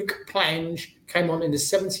 Luke Plange came on in the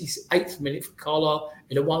 78th minute for Carlisle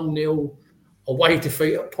in a 1-0 away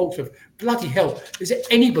defeat at Portsmouth. Bloody hell, is there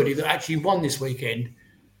anybody that actually won this weekend?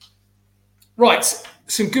 Right,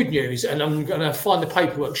 some good news, and I'm going to find the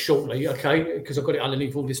paperwork shortly, okay, because I've got it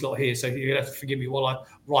underneath all this lot here, so you're going to have to forgive me while I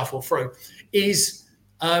rifle through, is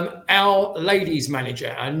our ladies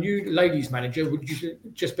manager, our new ladies manager. Would you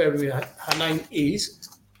just bear with me? Her name is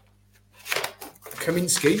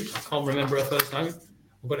Kaminski. I can't remember her first name.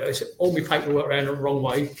 I've got all my paperwork around the wrong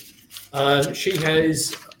way. She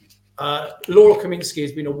has, Laura Kaminski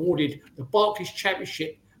has been awarded the Barclays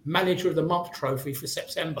Championship Manager of the Month trophy for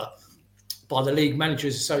September by the League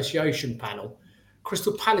Managers Association panel.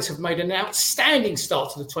 Crystal Palace have made an outstanding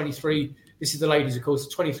start to the 23. This is the ladies, of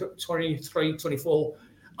course, 23-24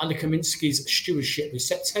 under Kaminski's stewardship, with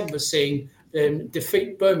September seeing them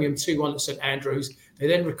defeat Birmingham 2-1 at St Andrews. They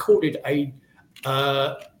then recorded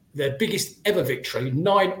their biggest ever victory,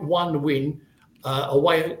 9-1 win at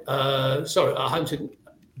home to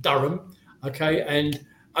Durham. okay, and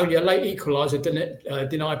only a late equaliser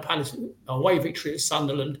denied Palace a away victory at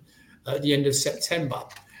Sunderland at the end of September.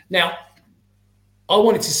 Now, I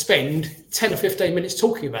wanted to spend 10 or 15 minutes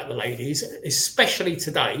talking about the ladies, especially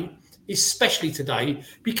today,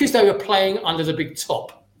 because they were playing under the big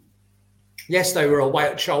top. Yes, they were away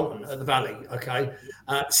at Charlton at the Valley, okay.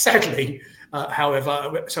 Sadly,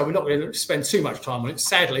 however, so we're not going to spend too much time on it.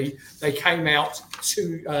 Sadly, they came out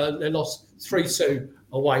they lost 3-2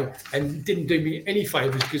 away and didn't do me any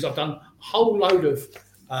favours because I've done a whole load of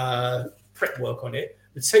prep work on it.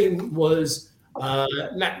 The team was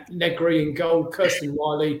Nat Negri in goal, Kirsten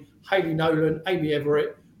Riley, Hayley Nolan, Amy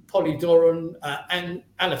Everett, Polly Doran, Anna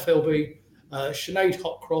Philby, Sinead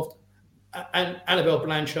Hopcroft, Annabelle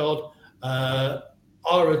Blanchard,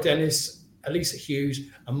 Ira Dennis, Elisa Hughes,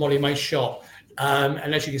 and Molly May Sharp.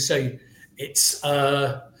 And as you can see, it's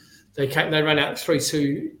they ran out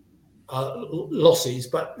 3-2 losses.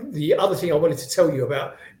 But the other thing I wanted to tell you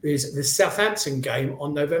about is the Southampton game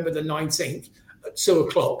on November the 19th at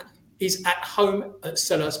 2:00 is at home at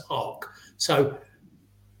Selhurst Park. So,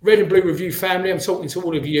 Red and Blue Review family, I'm talking to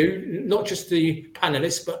all of you, not just the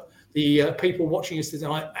panelists, but the people watching us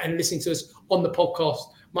tonight and listening to us on the podcast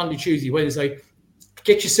Monday, Tuesday, Wednesday.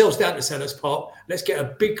 Get yourselves down to Selhurst Park. Let's get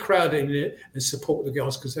a big crowd in there and support the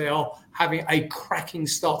girls because they are having a cracking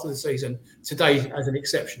start to the season. Today, as an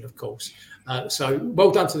exception, of course. So well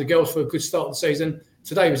done to the girls for a good start of the season.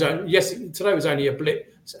 Today was only a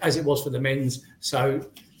blip, as it was for the men's. So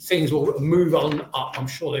things will move on up. I'm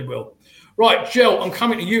sure they will. Right, Jill, I'm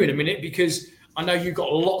coming to you in a minute because I know you've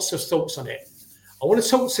got lots of thoughts on it. I want to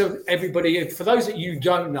talk to everybody. For those that you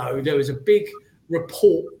don't know, there was a big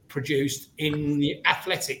report produced in The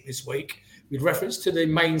Athletic this week with reference to the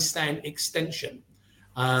main stand extension.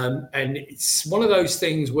 And it's one of those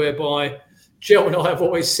things whereby Jill and I have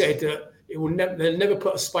always said that they'll never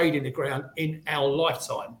put a spade in the ground in our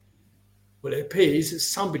lifetime. Well, it appears that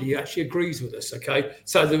somebody actually agrees with us, okay?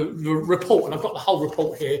 So the report, and I've got the whole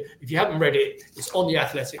report here. If you haven't read it, it's on The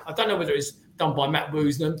Athletic. I don't know whether it's done by Matt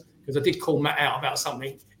Woosnam, because I did call Matt out about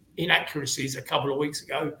something inaccuracies a couple of weeks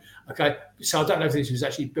ago. Okay, so I don't know if this was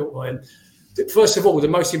actually built by him. First of all, the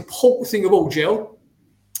most important thing of all, Jill,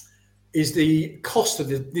 is the cost of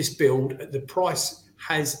this build. The price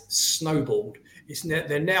has snowballed.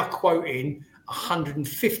 They're now quoting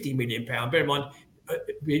 £150 million. Bear in mind,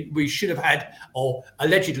 we should have had, or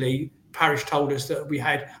allegedly, Parish told us that we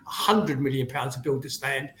had £100 million to build the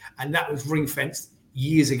stand, and that was ring fenced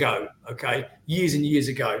years ago. Okay, years and years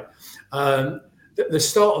ago. The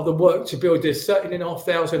start of the work to build the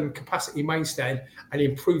 13,500 capacity main stand and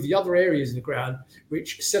improve the other areas of the ground,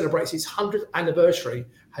 which celebrates its 100th anniversary,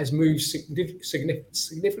 has moved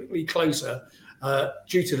significantly closer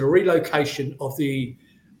due to the relocation of the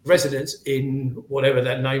residents in whatever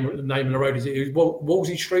that name of the road is.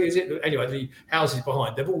 Wolsey Street, is it? Anyway, the houses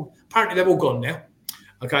behind. They've all gone now.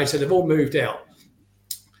 Okay, so they've all moved out.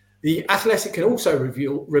 The Athletic can also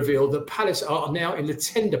reveal that Palace are now in the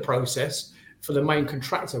tender process for the main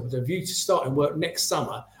contractor with a view to starting work next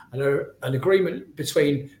summer, and an agreement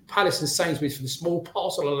between Palace and Sainsbury's for the small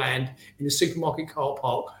parcel of land in the supermarket car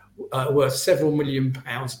park worth several £1 million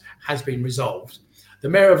has been resolved. The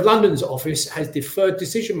Mayor of London's office has deferred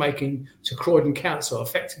decision-making to Croydon Council,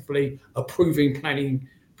 effectively approving planning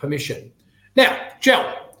permission. Now, Jill,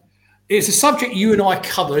 it's a subject you and I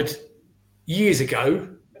covered years ago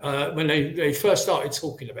when they first started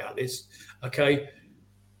talking about this. Okay,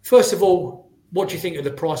 first of all, what do you think of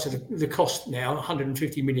the price of the cost now?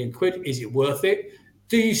 150 million quid. Is it worth it?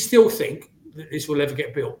 Do you still think that this will ever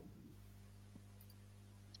get built?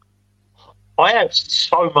 I have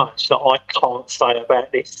so much that I can't say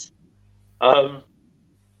about this. And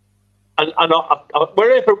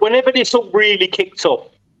whenever this all really kicked off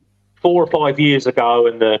 4 or 5 years ago,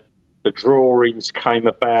 and the drawings came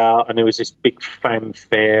about, and there was this big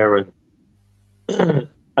fanfare, and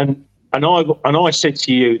I said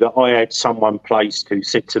to you that I had someone placed who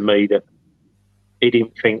said to me that he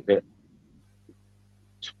didn't think that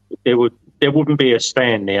there wouldn't be a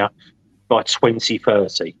stand there by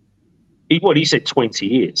 2030. He said 20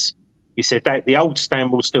 years. He said that the old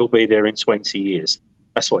stand will still be there in 20 years.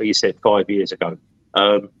 That's what he said 5 years ago.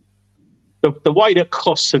 The way that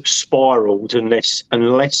costs have spiralled,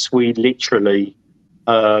 unless we literally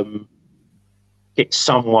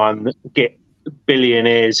get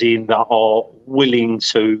billionaires in that are willing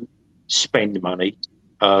to spend money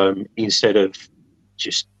instead of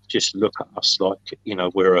just look at us like, you know,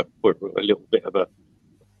 we're a little bit of a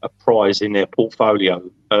prize in their portfolio.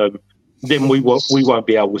 Then we won't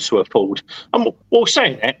be able to afford. Well,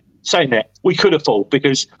 saying that, saying that, we could afford,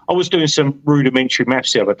 because I was doing some rudimentary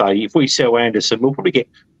maths the other day. If we sell Anderson, we'll probably get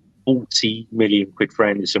 40 million quid for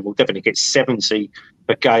Anderson. We'll definitely get 70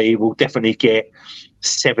 for Gay. We'll definitely get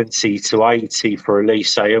 70 to 80 for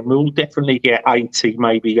Elise, and we'll definitely get 80,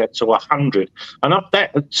 maybe to 100, and up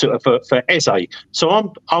that for Eze.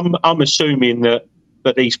 So I'm assuming that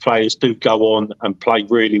these players do go on and play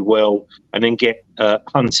really well, and then get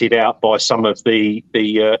hunted out by some of the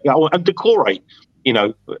and Decore,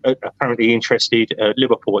 apparently interested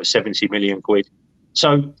Liverpool at 70 million quid.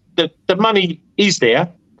 So the money is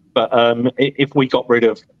there, but if we got rid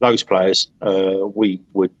of those players, we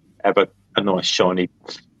would have a nice shiny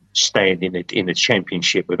stand in the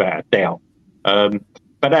Championship without a doubt. But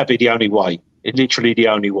that'd be the only way, literally the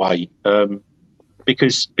only way,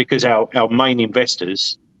 because our main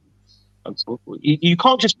investors, you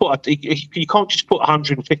can't just put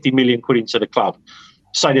 150 million quid into the club.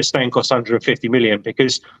 Say the stand costs 150 million,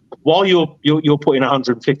 because while you're putting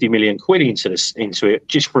 150 million quid into it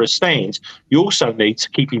just for a stand, you also need to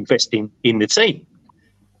keep investing in the team.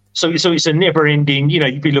 So it's a never-ending.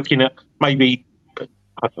 You'd be looking at maybe, I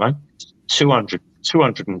don't know,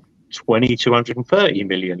 220, 230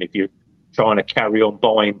 million if you're trying to carry on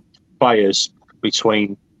buying players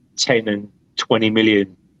between 10 and 20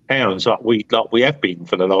 million pounds, like we have been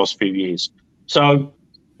for the last few years. So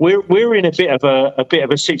we're in a bit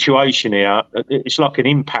of a situation here. It's like an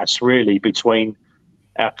impasse, really, between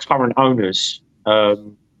our current owners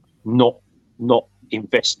not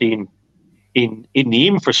investing in the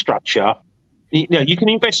infrastructure. You can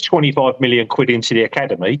invest 25 million quid into the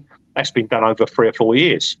academy. That's been done over 3 or 4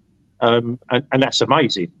 years, and that's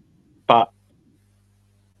amazing. But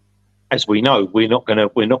as we know, we're not going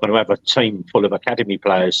to have a team full of academy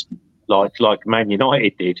players like Man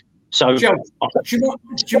United did. So, Joe, do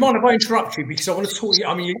you mind if I interrupt you, because I want to talk to you?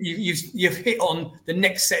 I mean, you've hit on the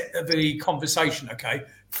next set of the conversation. Okay,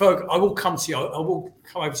 Ferg, I will come to you. I will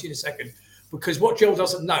come over to you in a second, because what Joe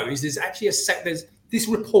doesn't know is there's actually there's this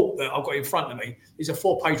report that I've got in front of me is a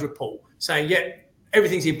 4-page report saying, yeah,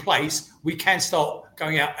 everything's in place. We can start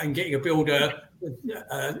going out and getting a builder,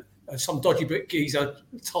 some dodgy geezer,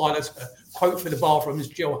 Tyler, quote for the bathrooms,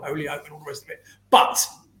 Jill Holyoke, and all the rest of it. But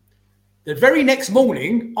the very next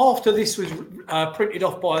morning, after this was printed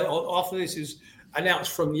off after this was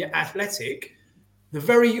announced from the Athletic, the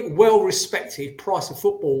very well-respected Price of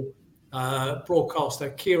Football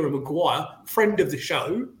broadcaster, Kieran Maguire, friend of the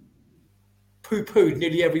show, poo-pooed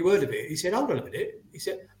nearly every word of it. He said, hold on a minute. He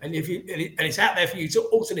said, and it's out there for you to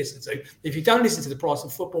also listen to. If you don't listen to the Price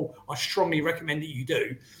of Football, I strongly recommend that you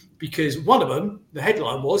do, because one of them, the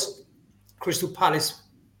headline was, Crystal Palace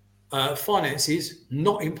finances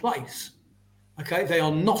not in place. Okay, they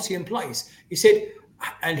are not in place. He said,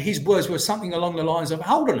 and his words were something along the lines of,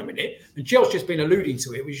 hold on a minute, and Joe's just been alluding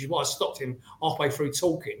to it, which is why I stopped him halfway through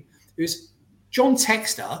talking. It was, John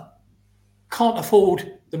Textor can't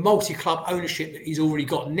afford the multi-club ownership that he's already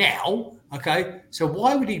got now. Okay, so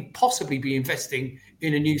why would he possibly be investing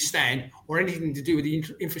in a new stand or anything to do with the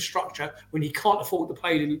infrastructure when he can't afford to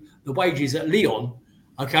pay the wages at Lyon?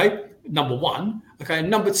 Okay, number one. Okay, and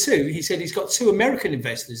number two, he said he's got 2 American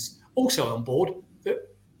investors also on board that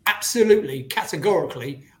absolutely,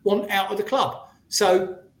 categorically want out of the club.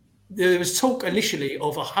 So there was talk initially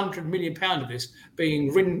of £100 million of this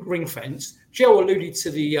being ring fenced. Joe alluded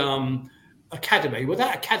to the academy. Well,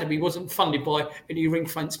 that academy wasn't funded by any ring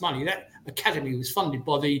fence money. That academy was funded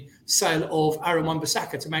by the sale of Aaron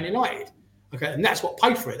Wan-Bissaka to Man United. Okay, and that's what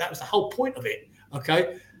paid for it. That was the whole point of it.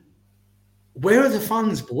 Okay, where are the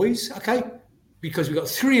funds, boys? Okay, because we've got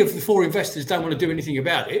 3 of the 4 investors don't want to do anything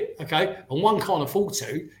about it. Okay, and 1 can't afford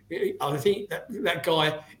to. I think that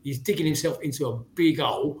guy is digging himself into a big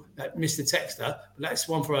hole, that Mr. Texter. But that's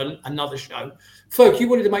one for another show. Folk, you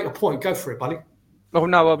wanted to make a point. Go for it, buddy. Oh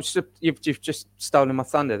no, you've just stolen my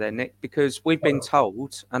thunder there, Nick, because we've been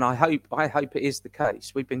told, and I hope it is the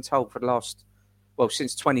case. We've been told for the last,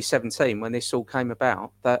 since 2017, when this all came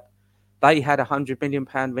about, that they had £100 million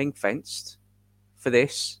ring fenced for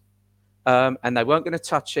this, and they weren't going to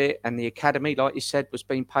touch it. And the academy, like you said, was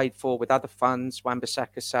being paid for with other funds,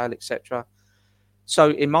 Wan-Bissaka sale, etc.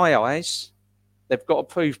 So in my eyes, they've got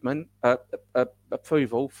approval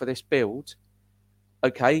for this build.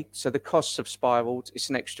 Okay, so the costs have spiralled. It's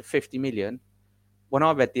an extra 50 million. When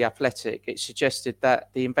I read The Athletic, it suggested that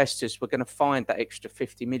the investors were going to find that extra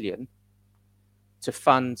 50 million to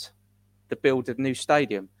fund the build of the new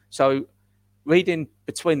stadium. So reading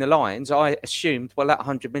between the lines, I assumed, that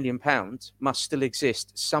 £100 million must still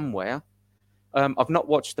exist somewhere. I've not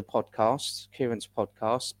watched the podcast, Kieran's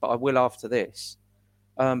podcast, but I will after this.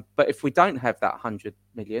 But if we don't have that 100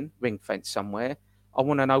 million ring fence somewhere, I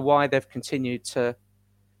want to know why they've continued to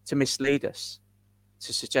mislead us,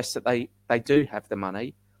 to suggest that they do have the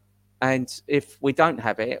money. And if we don't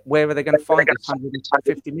have it, where are they going to find this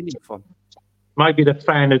 150 million from? Maybe the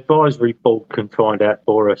fan advisory board can find out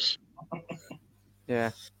for us.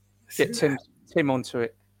 Yeah. Get Tim onto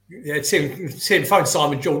it. Yeah, Tim, phone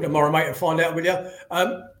Simon Jordan tomorrow, mate, and find out, will you?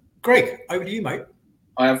 Greg, over to you, mate.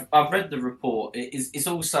 I've read the report. It's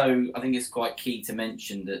also, I think it's quite key to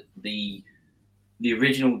mention that the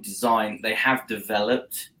original design, they have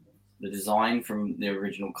developed the design from the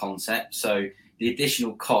original concept. So the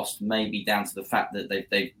additional cost may be down to the fact that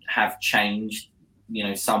they have changed,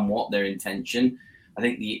 somewhat their intention. I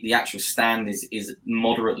think the actual stand is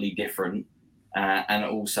moderately different, and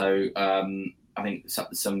also I think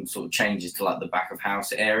some sort of changes to like the back of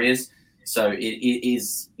house areas. So it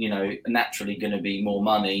is, naturally going to be more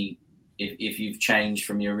money if you've changed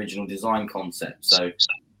from your original design concept. So,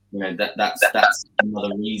 that's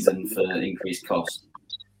another reason for increased cost.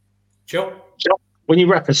 Sure. When you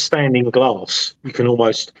wrap a stand in glass, you can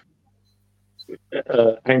almost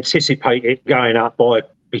anticipate it going up by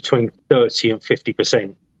between 30 and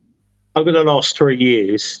 50%. Over the last 3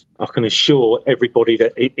 years, I can assure everybody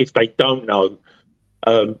that if they don't know,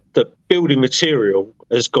 the building material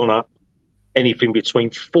has gone up anything between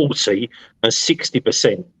 40 and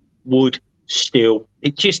 60%. Wood, steel,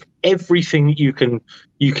 it's just everything you can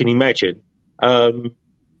imagine. And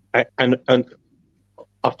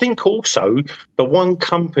I think also the one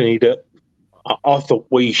company that I thought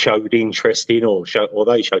we showed interest in, or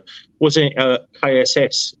they showed, wasn't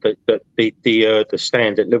KSS, the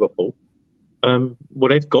stand at Liverpool. Well,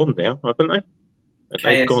 they've gone now, haven't they?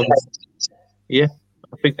 They've gone. Yeah,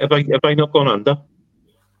 I think have they not gone under?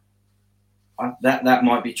 That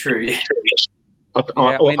might be true. I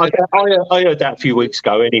heard that a few weeks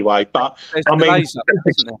ago anyway. But I mean,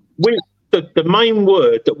 the main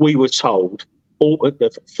word that we were told for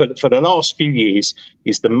the last few years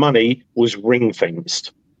is the money was ring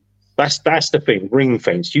fenced. That's the thing, ring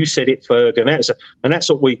fenced. You said it, Ferg, and that's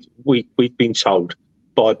what we've been told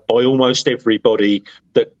by almost everybody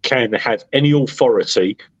that can have any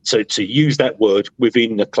authority to use that word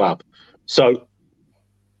within the club. So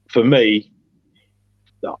for me,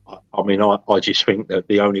 I mean, I just think that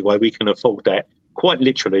the only way we can afford that, quite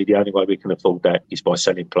literally, the only way we can afford that is by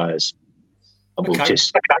selling players. And we'll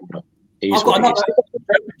just. I've got another.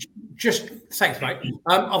 Thanks, mate.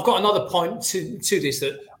 I've got another point to this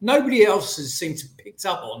that nobody else has seemed to picked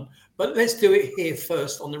up on, but let's do it here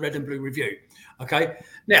first on the Red and Blue Review. Okay.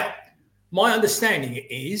 Now, my understanding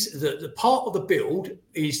is that the part of the build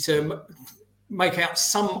is to make out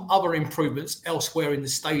some other improvements elsewhere in the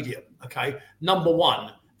stadium. Okay. Number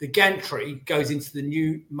one, the gantry goes into the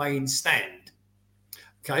new main stand.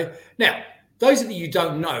 Okay. Now, those of you who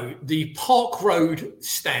don't know, the Park Road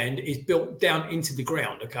stand is built down into the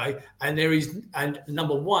ground. Okay. And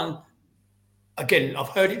number one, again, I've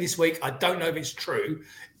heard it this week. I don't know if it's true.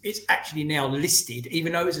 It's actually now listed,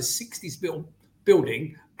 even though it's a 60s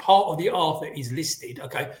building, part of the Arthur is listed.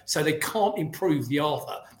 Okay. So they can't improve the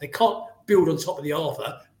Arthur. They can't build on top of the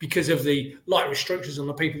Arthur because of the light restrictions on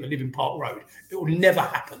the people that live in Park Road. It will never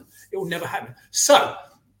happen. It will never happen. So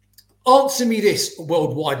answer me this,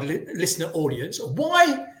 worldwide listener audience.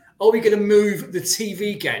 Why are we going to move the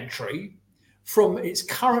TV gantry from its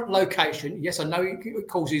current location? Yes, I know it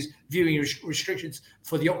causes viewing restrictions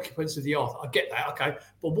for the occupants of the Arthur. I get that, okay.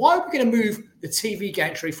 But why are we going to move the TV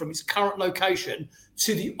gantry from its current location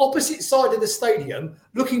to the opposite side of the stadium,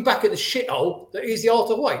 looking back at the shithole that is the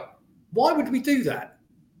Arthur Way? Why would we do that?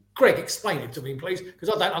 Greg, explain it to me, please, because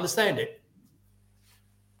I don't understand it.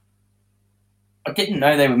 I didn't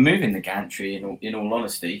know they were moving the gantry. In all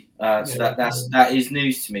honesty, that is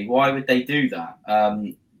news to me. Why would they do that?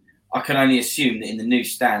 I can only assume that in the new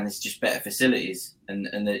stand there's just better facilities and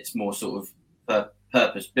that it's more sort of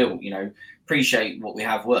purpose built. Appreciate what we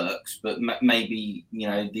have works, but maybe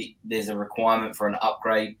there's a requirement for an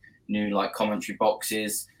upgrade, new like commentary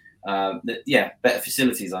boxes. Better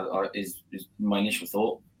facilities is my initial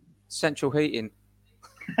thought. Central heating.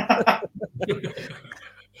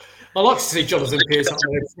 I like to see Jonathan Pearce up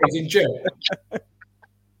there freezing jail.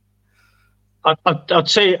 I'd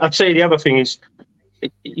say the other thing is,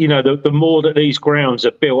 the more that these grounds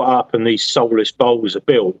are built up and these soulless bowls are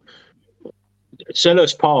built,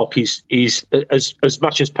 Selhurst Park is as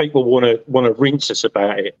much as people want to rinse us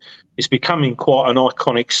about it, it's becoming quite an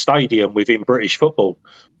iconic stadium within British football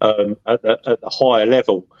at the higher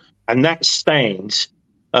level, and that stand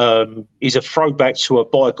is a throwback to a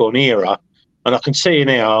bygone era. And I can see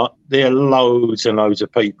now there are loads and loads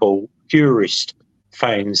of people, purist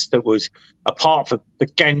fans that was, apart from the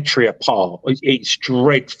gantry apart, it's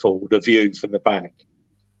dreadful, the view from the back.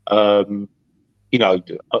 You know,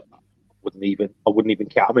 I wouldn't even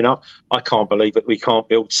count. I mean, I can't believe that we can't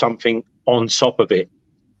build something on top of it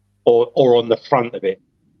or on the front of it.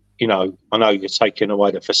 You know, I know you're taking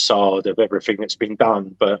away the facade of everything that's been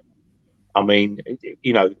done, but I mean,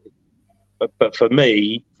 you know, but for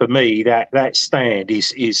me, that stand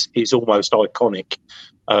is almost iconic.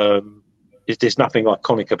 There's nothing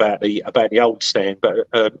iconic about the old stand, but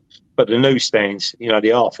the new stands, you know,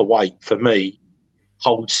 the Arthur Waite for me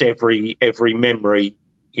holds every memory.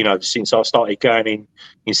 You know, since I started going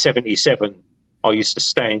in '77, I used to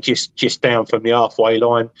stand just down from the halfway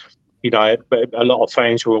line. You know, a lot of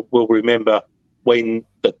fans will remember when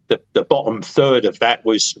the bottom third of that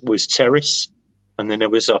was terrace, and then there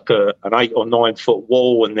was like an 8 or 9 foot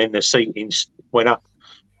wall, and then the seating went up,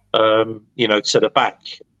 you know, to the back.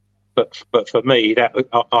 But for me, I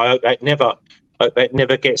hope that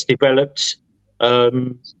never gets developed. I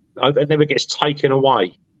hope that never gets taken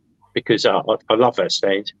away, because I love that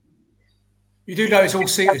stand. You do know it's all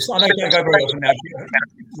seaters. I know you don't go very often now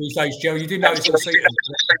these days, Joe. You do know it's all seaters.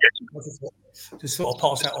 Just sort of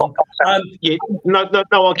pass that on. Yeah, no,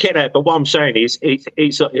 I get that. But what I'm saying is,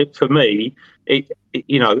 it's for me,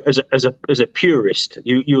 you know, as a purist,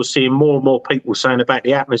 you're seeing more and more people saying about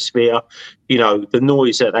the atmosphere, you know, the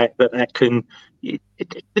noise that can,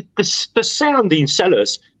 the sound in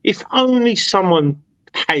Sellers. If only someone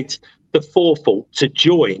had the forethought to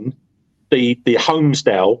join the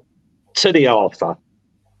Holmesdale to the Arthur,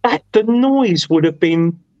 that the noise would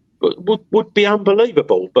be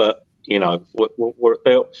unbelievable. But you know,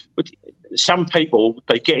 some people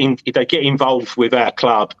they get involved with our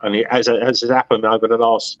club, and it has happened over the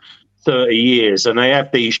last 30 years, and they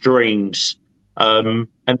have these dreams, and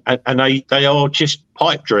they are just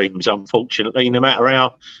pipe dreams, unfortunately. No matter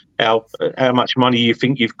how much money you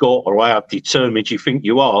think you've got or how determined you think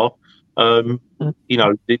you are, you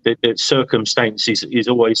know, the circumstances is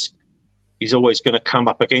always going to come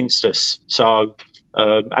up against us. So,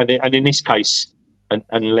 and in this case,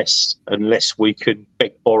 unless we can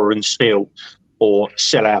beg, borrow, and steal, or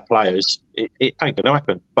sell our players, it ain't going to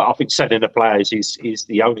happen. But I think selling the players is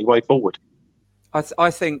the only way forward.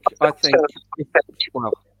 I think,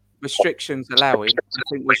 well, restrictions allowing, I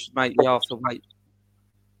think we should make the Arthur Waite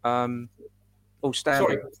all standing.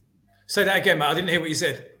 Sorry, say that again, Matt. I didn't hear what you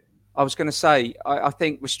said. I was going to say, I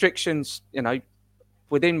think restrictions, you know,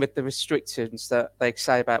 with the restrictions that they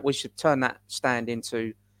say about, we should turn that stand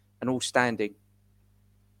into an all standing.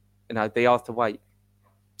 You know, the Arthur Waite.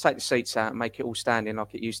 Take the seats out and make it all standing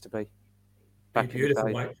like it used to be. Beautiful,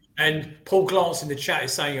 mate. And Paul Glance in the chat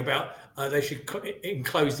is saying about they should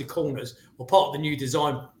enclose the corners. Well, part of the new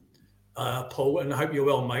design, Paul, and I hope you're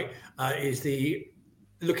well, mate, is the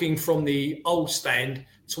looking from the old stand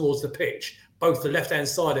towards the pitch. Both the left-hand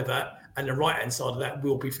side of that and the right-hand side of that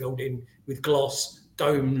will be filled in with glass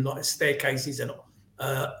dome, like staircases and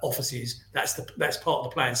offices. That's part of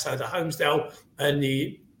the plan. So the Holmesdale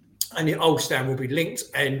and the old stand will be linked,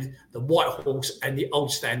 and the White Horse and the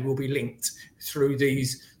old stand will be linked through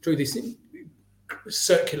this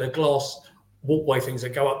circular glass walkway things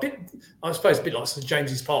that go up. I suppose a bit like St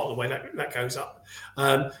James's Park, the way that goes up.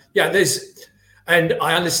 And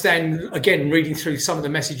I understand, again, reading through some of the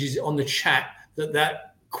messages on the chat,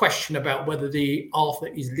 that question about whether the Arthur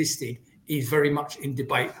is listed is very much in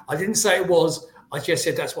debate. I didn't say it was. I just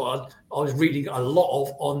said that's what I was reading a lot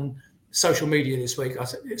of on social media this week. I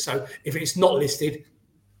said, so if it's not listed,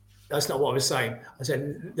 that's not what I was saying. I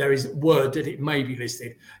said there is word that it may be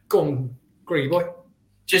listed. Go on, Greedy Boy.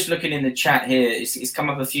 Just looking in the chat here, it's come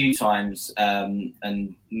up a few times,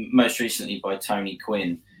 and most recently by Tony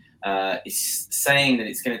Quinn. It's saying that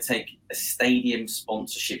it's going to take a stadium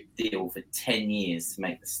sponsorship deal for 10 years to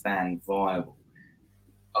make the stand viable.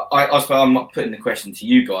 I suppose I'm not putting the question to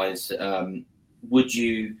you guys. Would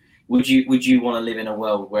you want to live in a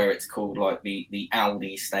world where it's called like the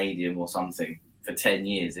Audi Stadium or something for 10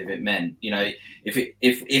 years? If it meant, you know, if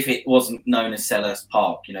it wasn't known as Selhurst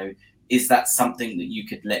Park, you know, is that something that you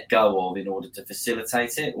could let go of in order to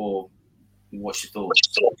facilitate it, or what's your thoughts?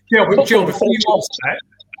 Yeah, but Jill, before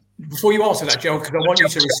you answer that, Joe, because I want you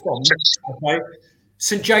to respond. Okay,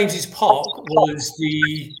 St James's Park was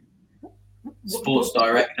the Sports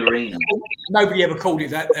Direct Arena. Nobody ever called it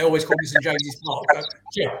that. They always called it St James's Park.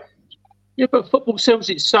 Yeah, but football sells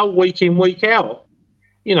its soul week in, week out.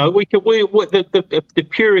 You know, the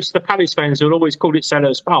purists, the Palace fans will always call it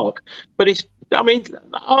Selhurst Park, but it's. I mean,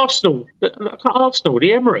 Arsenal, the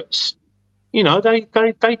Emirates. You know, they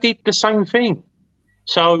did the same thing.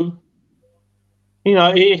 So. you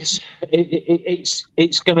know, it's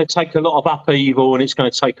going to take a lot of upheaval, and it's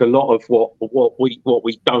going to take a lot of what we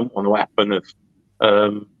don't want to happen. Of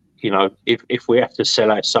you know, if we have to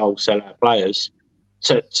sell our soul, sell our players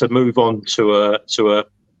to move on to a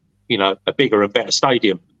you know, a bigger and better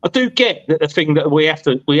stadium. I do get that the thing that we have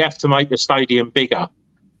to make the stadium bigger.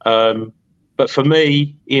 But for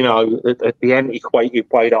me, you know, the antiquated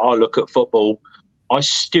way that I look at football, I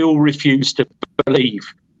still refuse to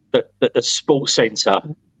believe that the sports centre,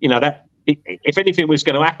 you know, that if anything was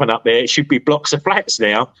going to happen up there, it should be blocks of flats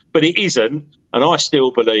now, but it isn't. And I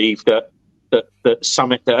still believe that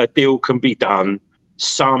a deal can be done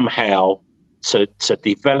somehow to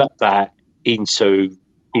develop that into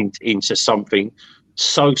something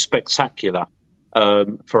so spectacular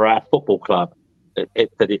for our football club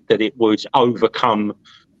that it would overcome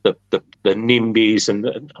the NIMBYs and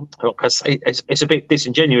it's a bit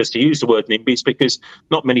disingenuous to use the word NIMBYs because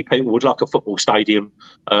not many people would like a football stadium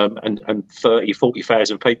and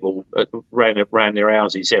 40,000 people ran their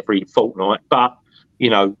houses every fortnight. But you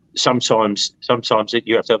know, sometimes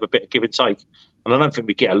you have to have a bit of give and take. And I don't think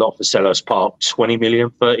we get a lot for Selhurst Park, 20 million,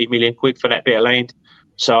 30 million quid for that bit of land.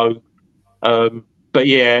 So, but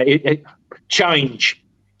yeah, change.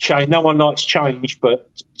 No one likes change, but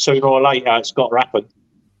sooner or later it's got to happen.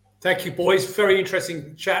 Thank you, boys. Very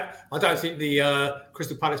interesting chat. I don't think the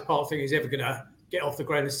Crystal Palace Park thing is ever going to get off the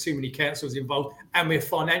ground. There's too many councils involved, and we're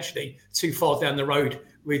financially too far down the road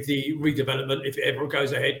with the redevelopment if it ever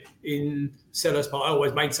goes ahead in Selhurst Park. I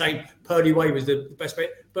always maintain Purley Way was the best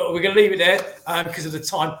bit, but we're going to leave it there because of the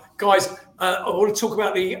time. Guys, I want to talk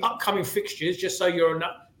about the upcoming fixtures, just so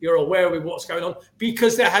you're aware of what's going on,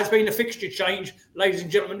 because there has been a fixture change, ladies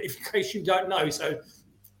and gentlemen, in case you don't know. So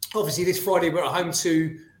obviously this Friday we're at home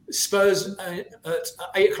to Spurs at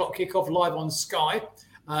 8 o'clock kickoff live on Sky.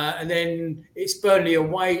 And then it's Burnley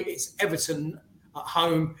away, it's Everton at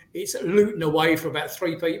home, it's Luton away for about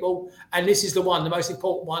 3 people. And this is the most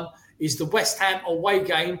important one, is the West Ham away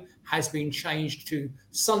game has been changed to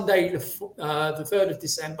Sunday, the 3rd of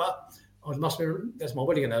December. That's my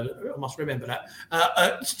wedding, I must remember that.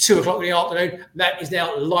 At 2 o'clock in the afternoon, that is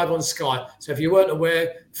now live on Sky. So if you weren't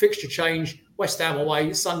aware, fixture change, West Ham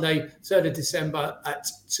away, Sunday, 3rd of December at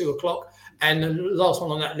 2 o'clock. And the last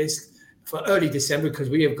one on that list for early December, because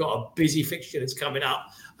we have got a busy fixture that's coming up.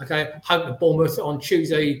 Okay, home to Bournemouth on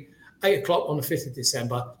Tuesday, 8 o'clock on the 5th of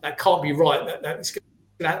December. That can't be right.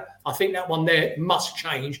 I think that one there must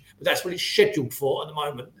change, but that's what it's scheduled for at the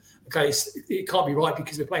moment. Okay, it can't be right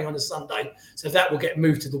because we're playing on a Sunday. So that will get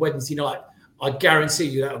moved to the Wednesday night. I guarantee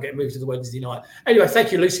you that will get moved to the Wednesday night. Anyway,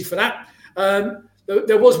 thank you, Lucy, for that.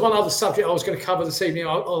 There was one other subject I was going to cover this evening.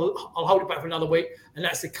 I'll hold it back for another week, and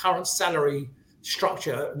that's the current salary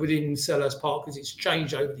structure within Selhurst Park because it's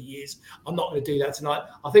changed over the years. I'm not going to do that tonight.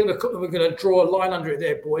 I think we're going to draw a line under it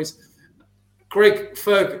there, boys. Greg,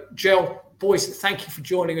 Ferg, Gel, boys, thank you for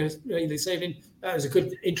joining us this evening. That was a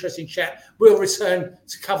good, interesting chat. We'll return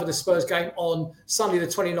to cover the Spurs game on Sunday, the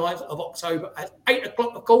 29th of October at 8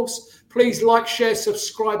 o'clock, of course. Please like, share,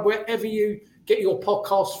 subscribe wherever you get your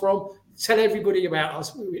podcasts from. Tell everybody about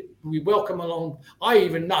us. We welcome along. I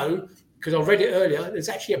even know, because I read it earlier, there's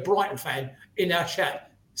actually a Brighton fan in our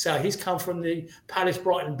chat. So he's come from the Palace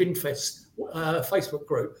Brighton Binfest Facebook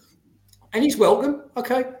group. And he's welcome,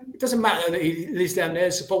 okay? It doesn't matter that he lives down there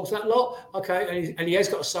and supports that lot, okay? And he has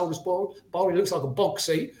got a soldier's bowl. It looks like a box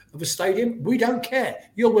seat of a stadium. We don't care.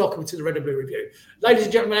 You're welcome to the Red and Blue Review. Ladies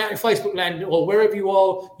and gentlemen, out in Facebook land or wherever you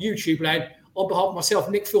are, YouTube land, on behalf of myself,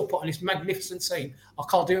 Nick Philpott, and this magnificent team, I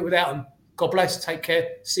can't do it without him. God bless. Take care.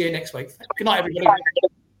 See you next week. Good night, everybody.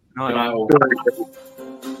 Good night all.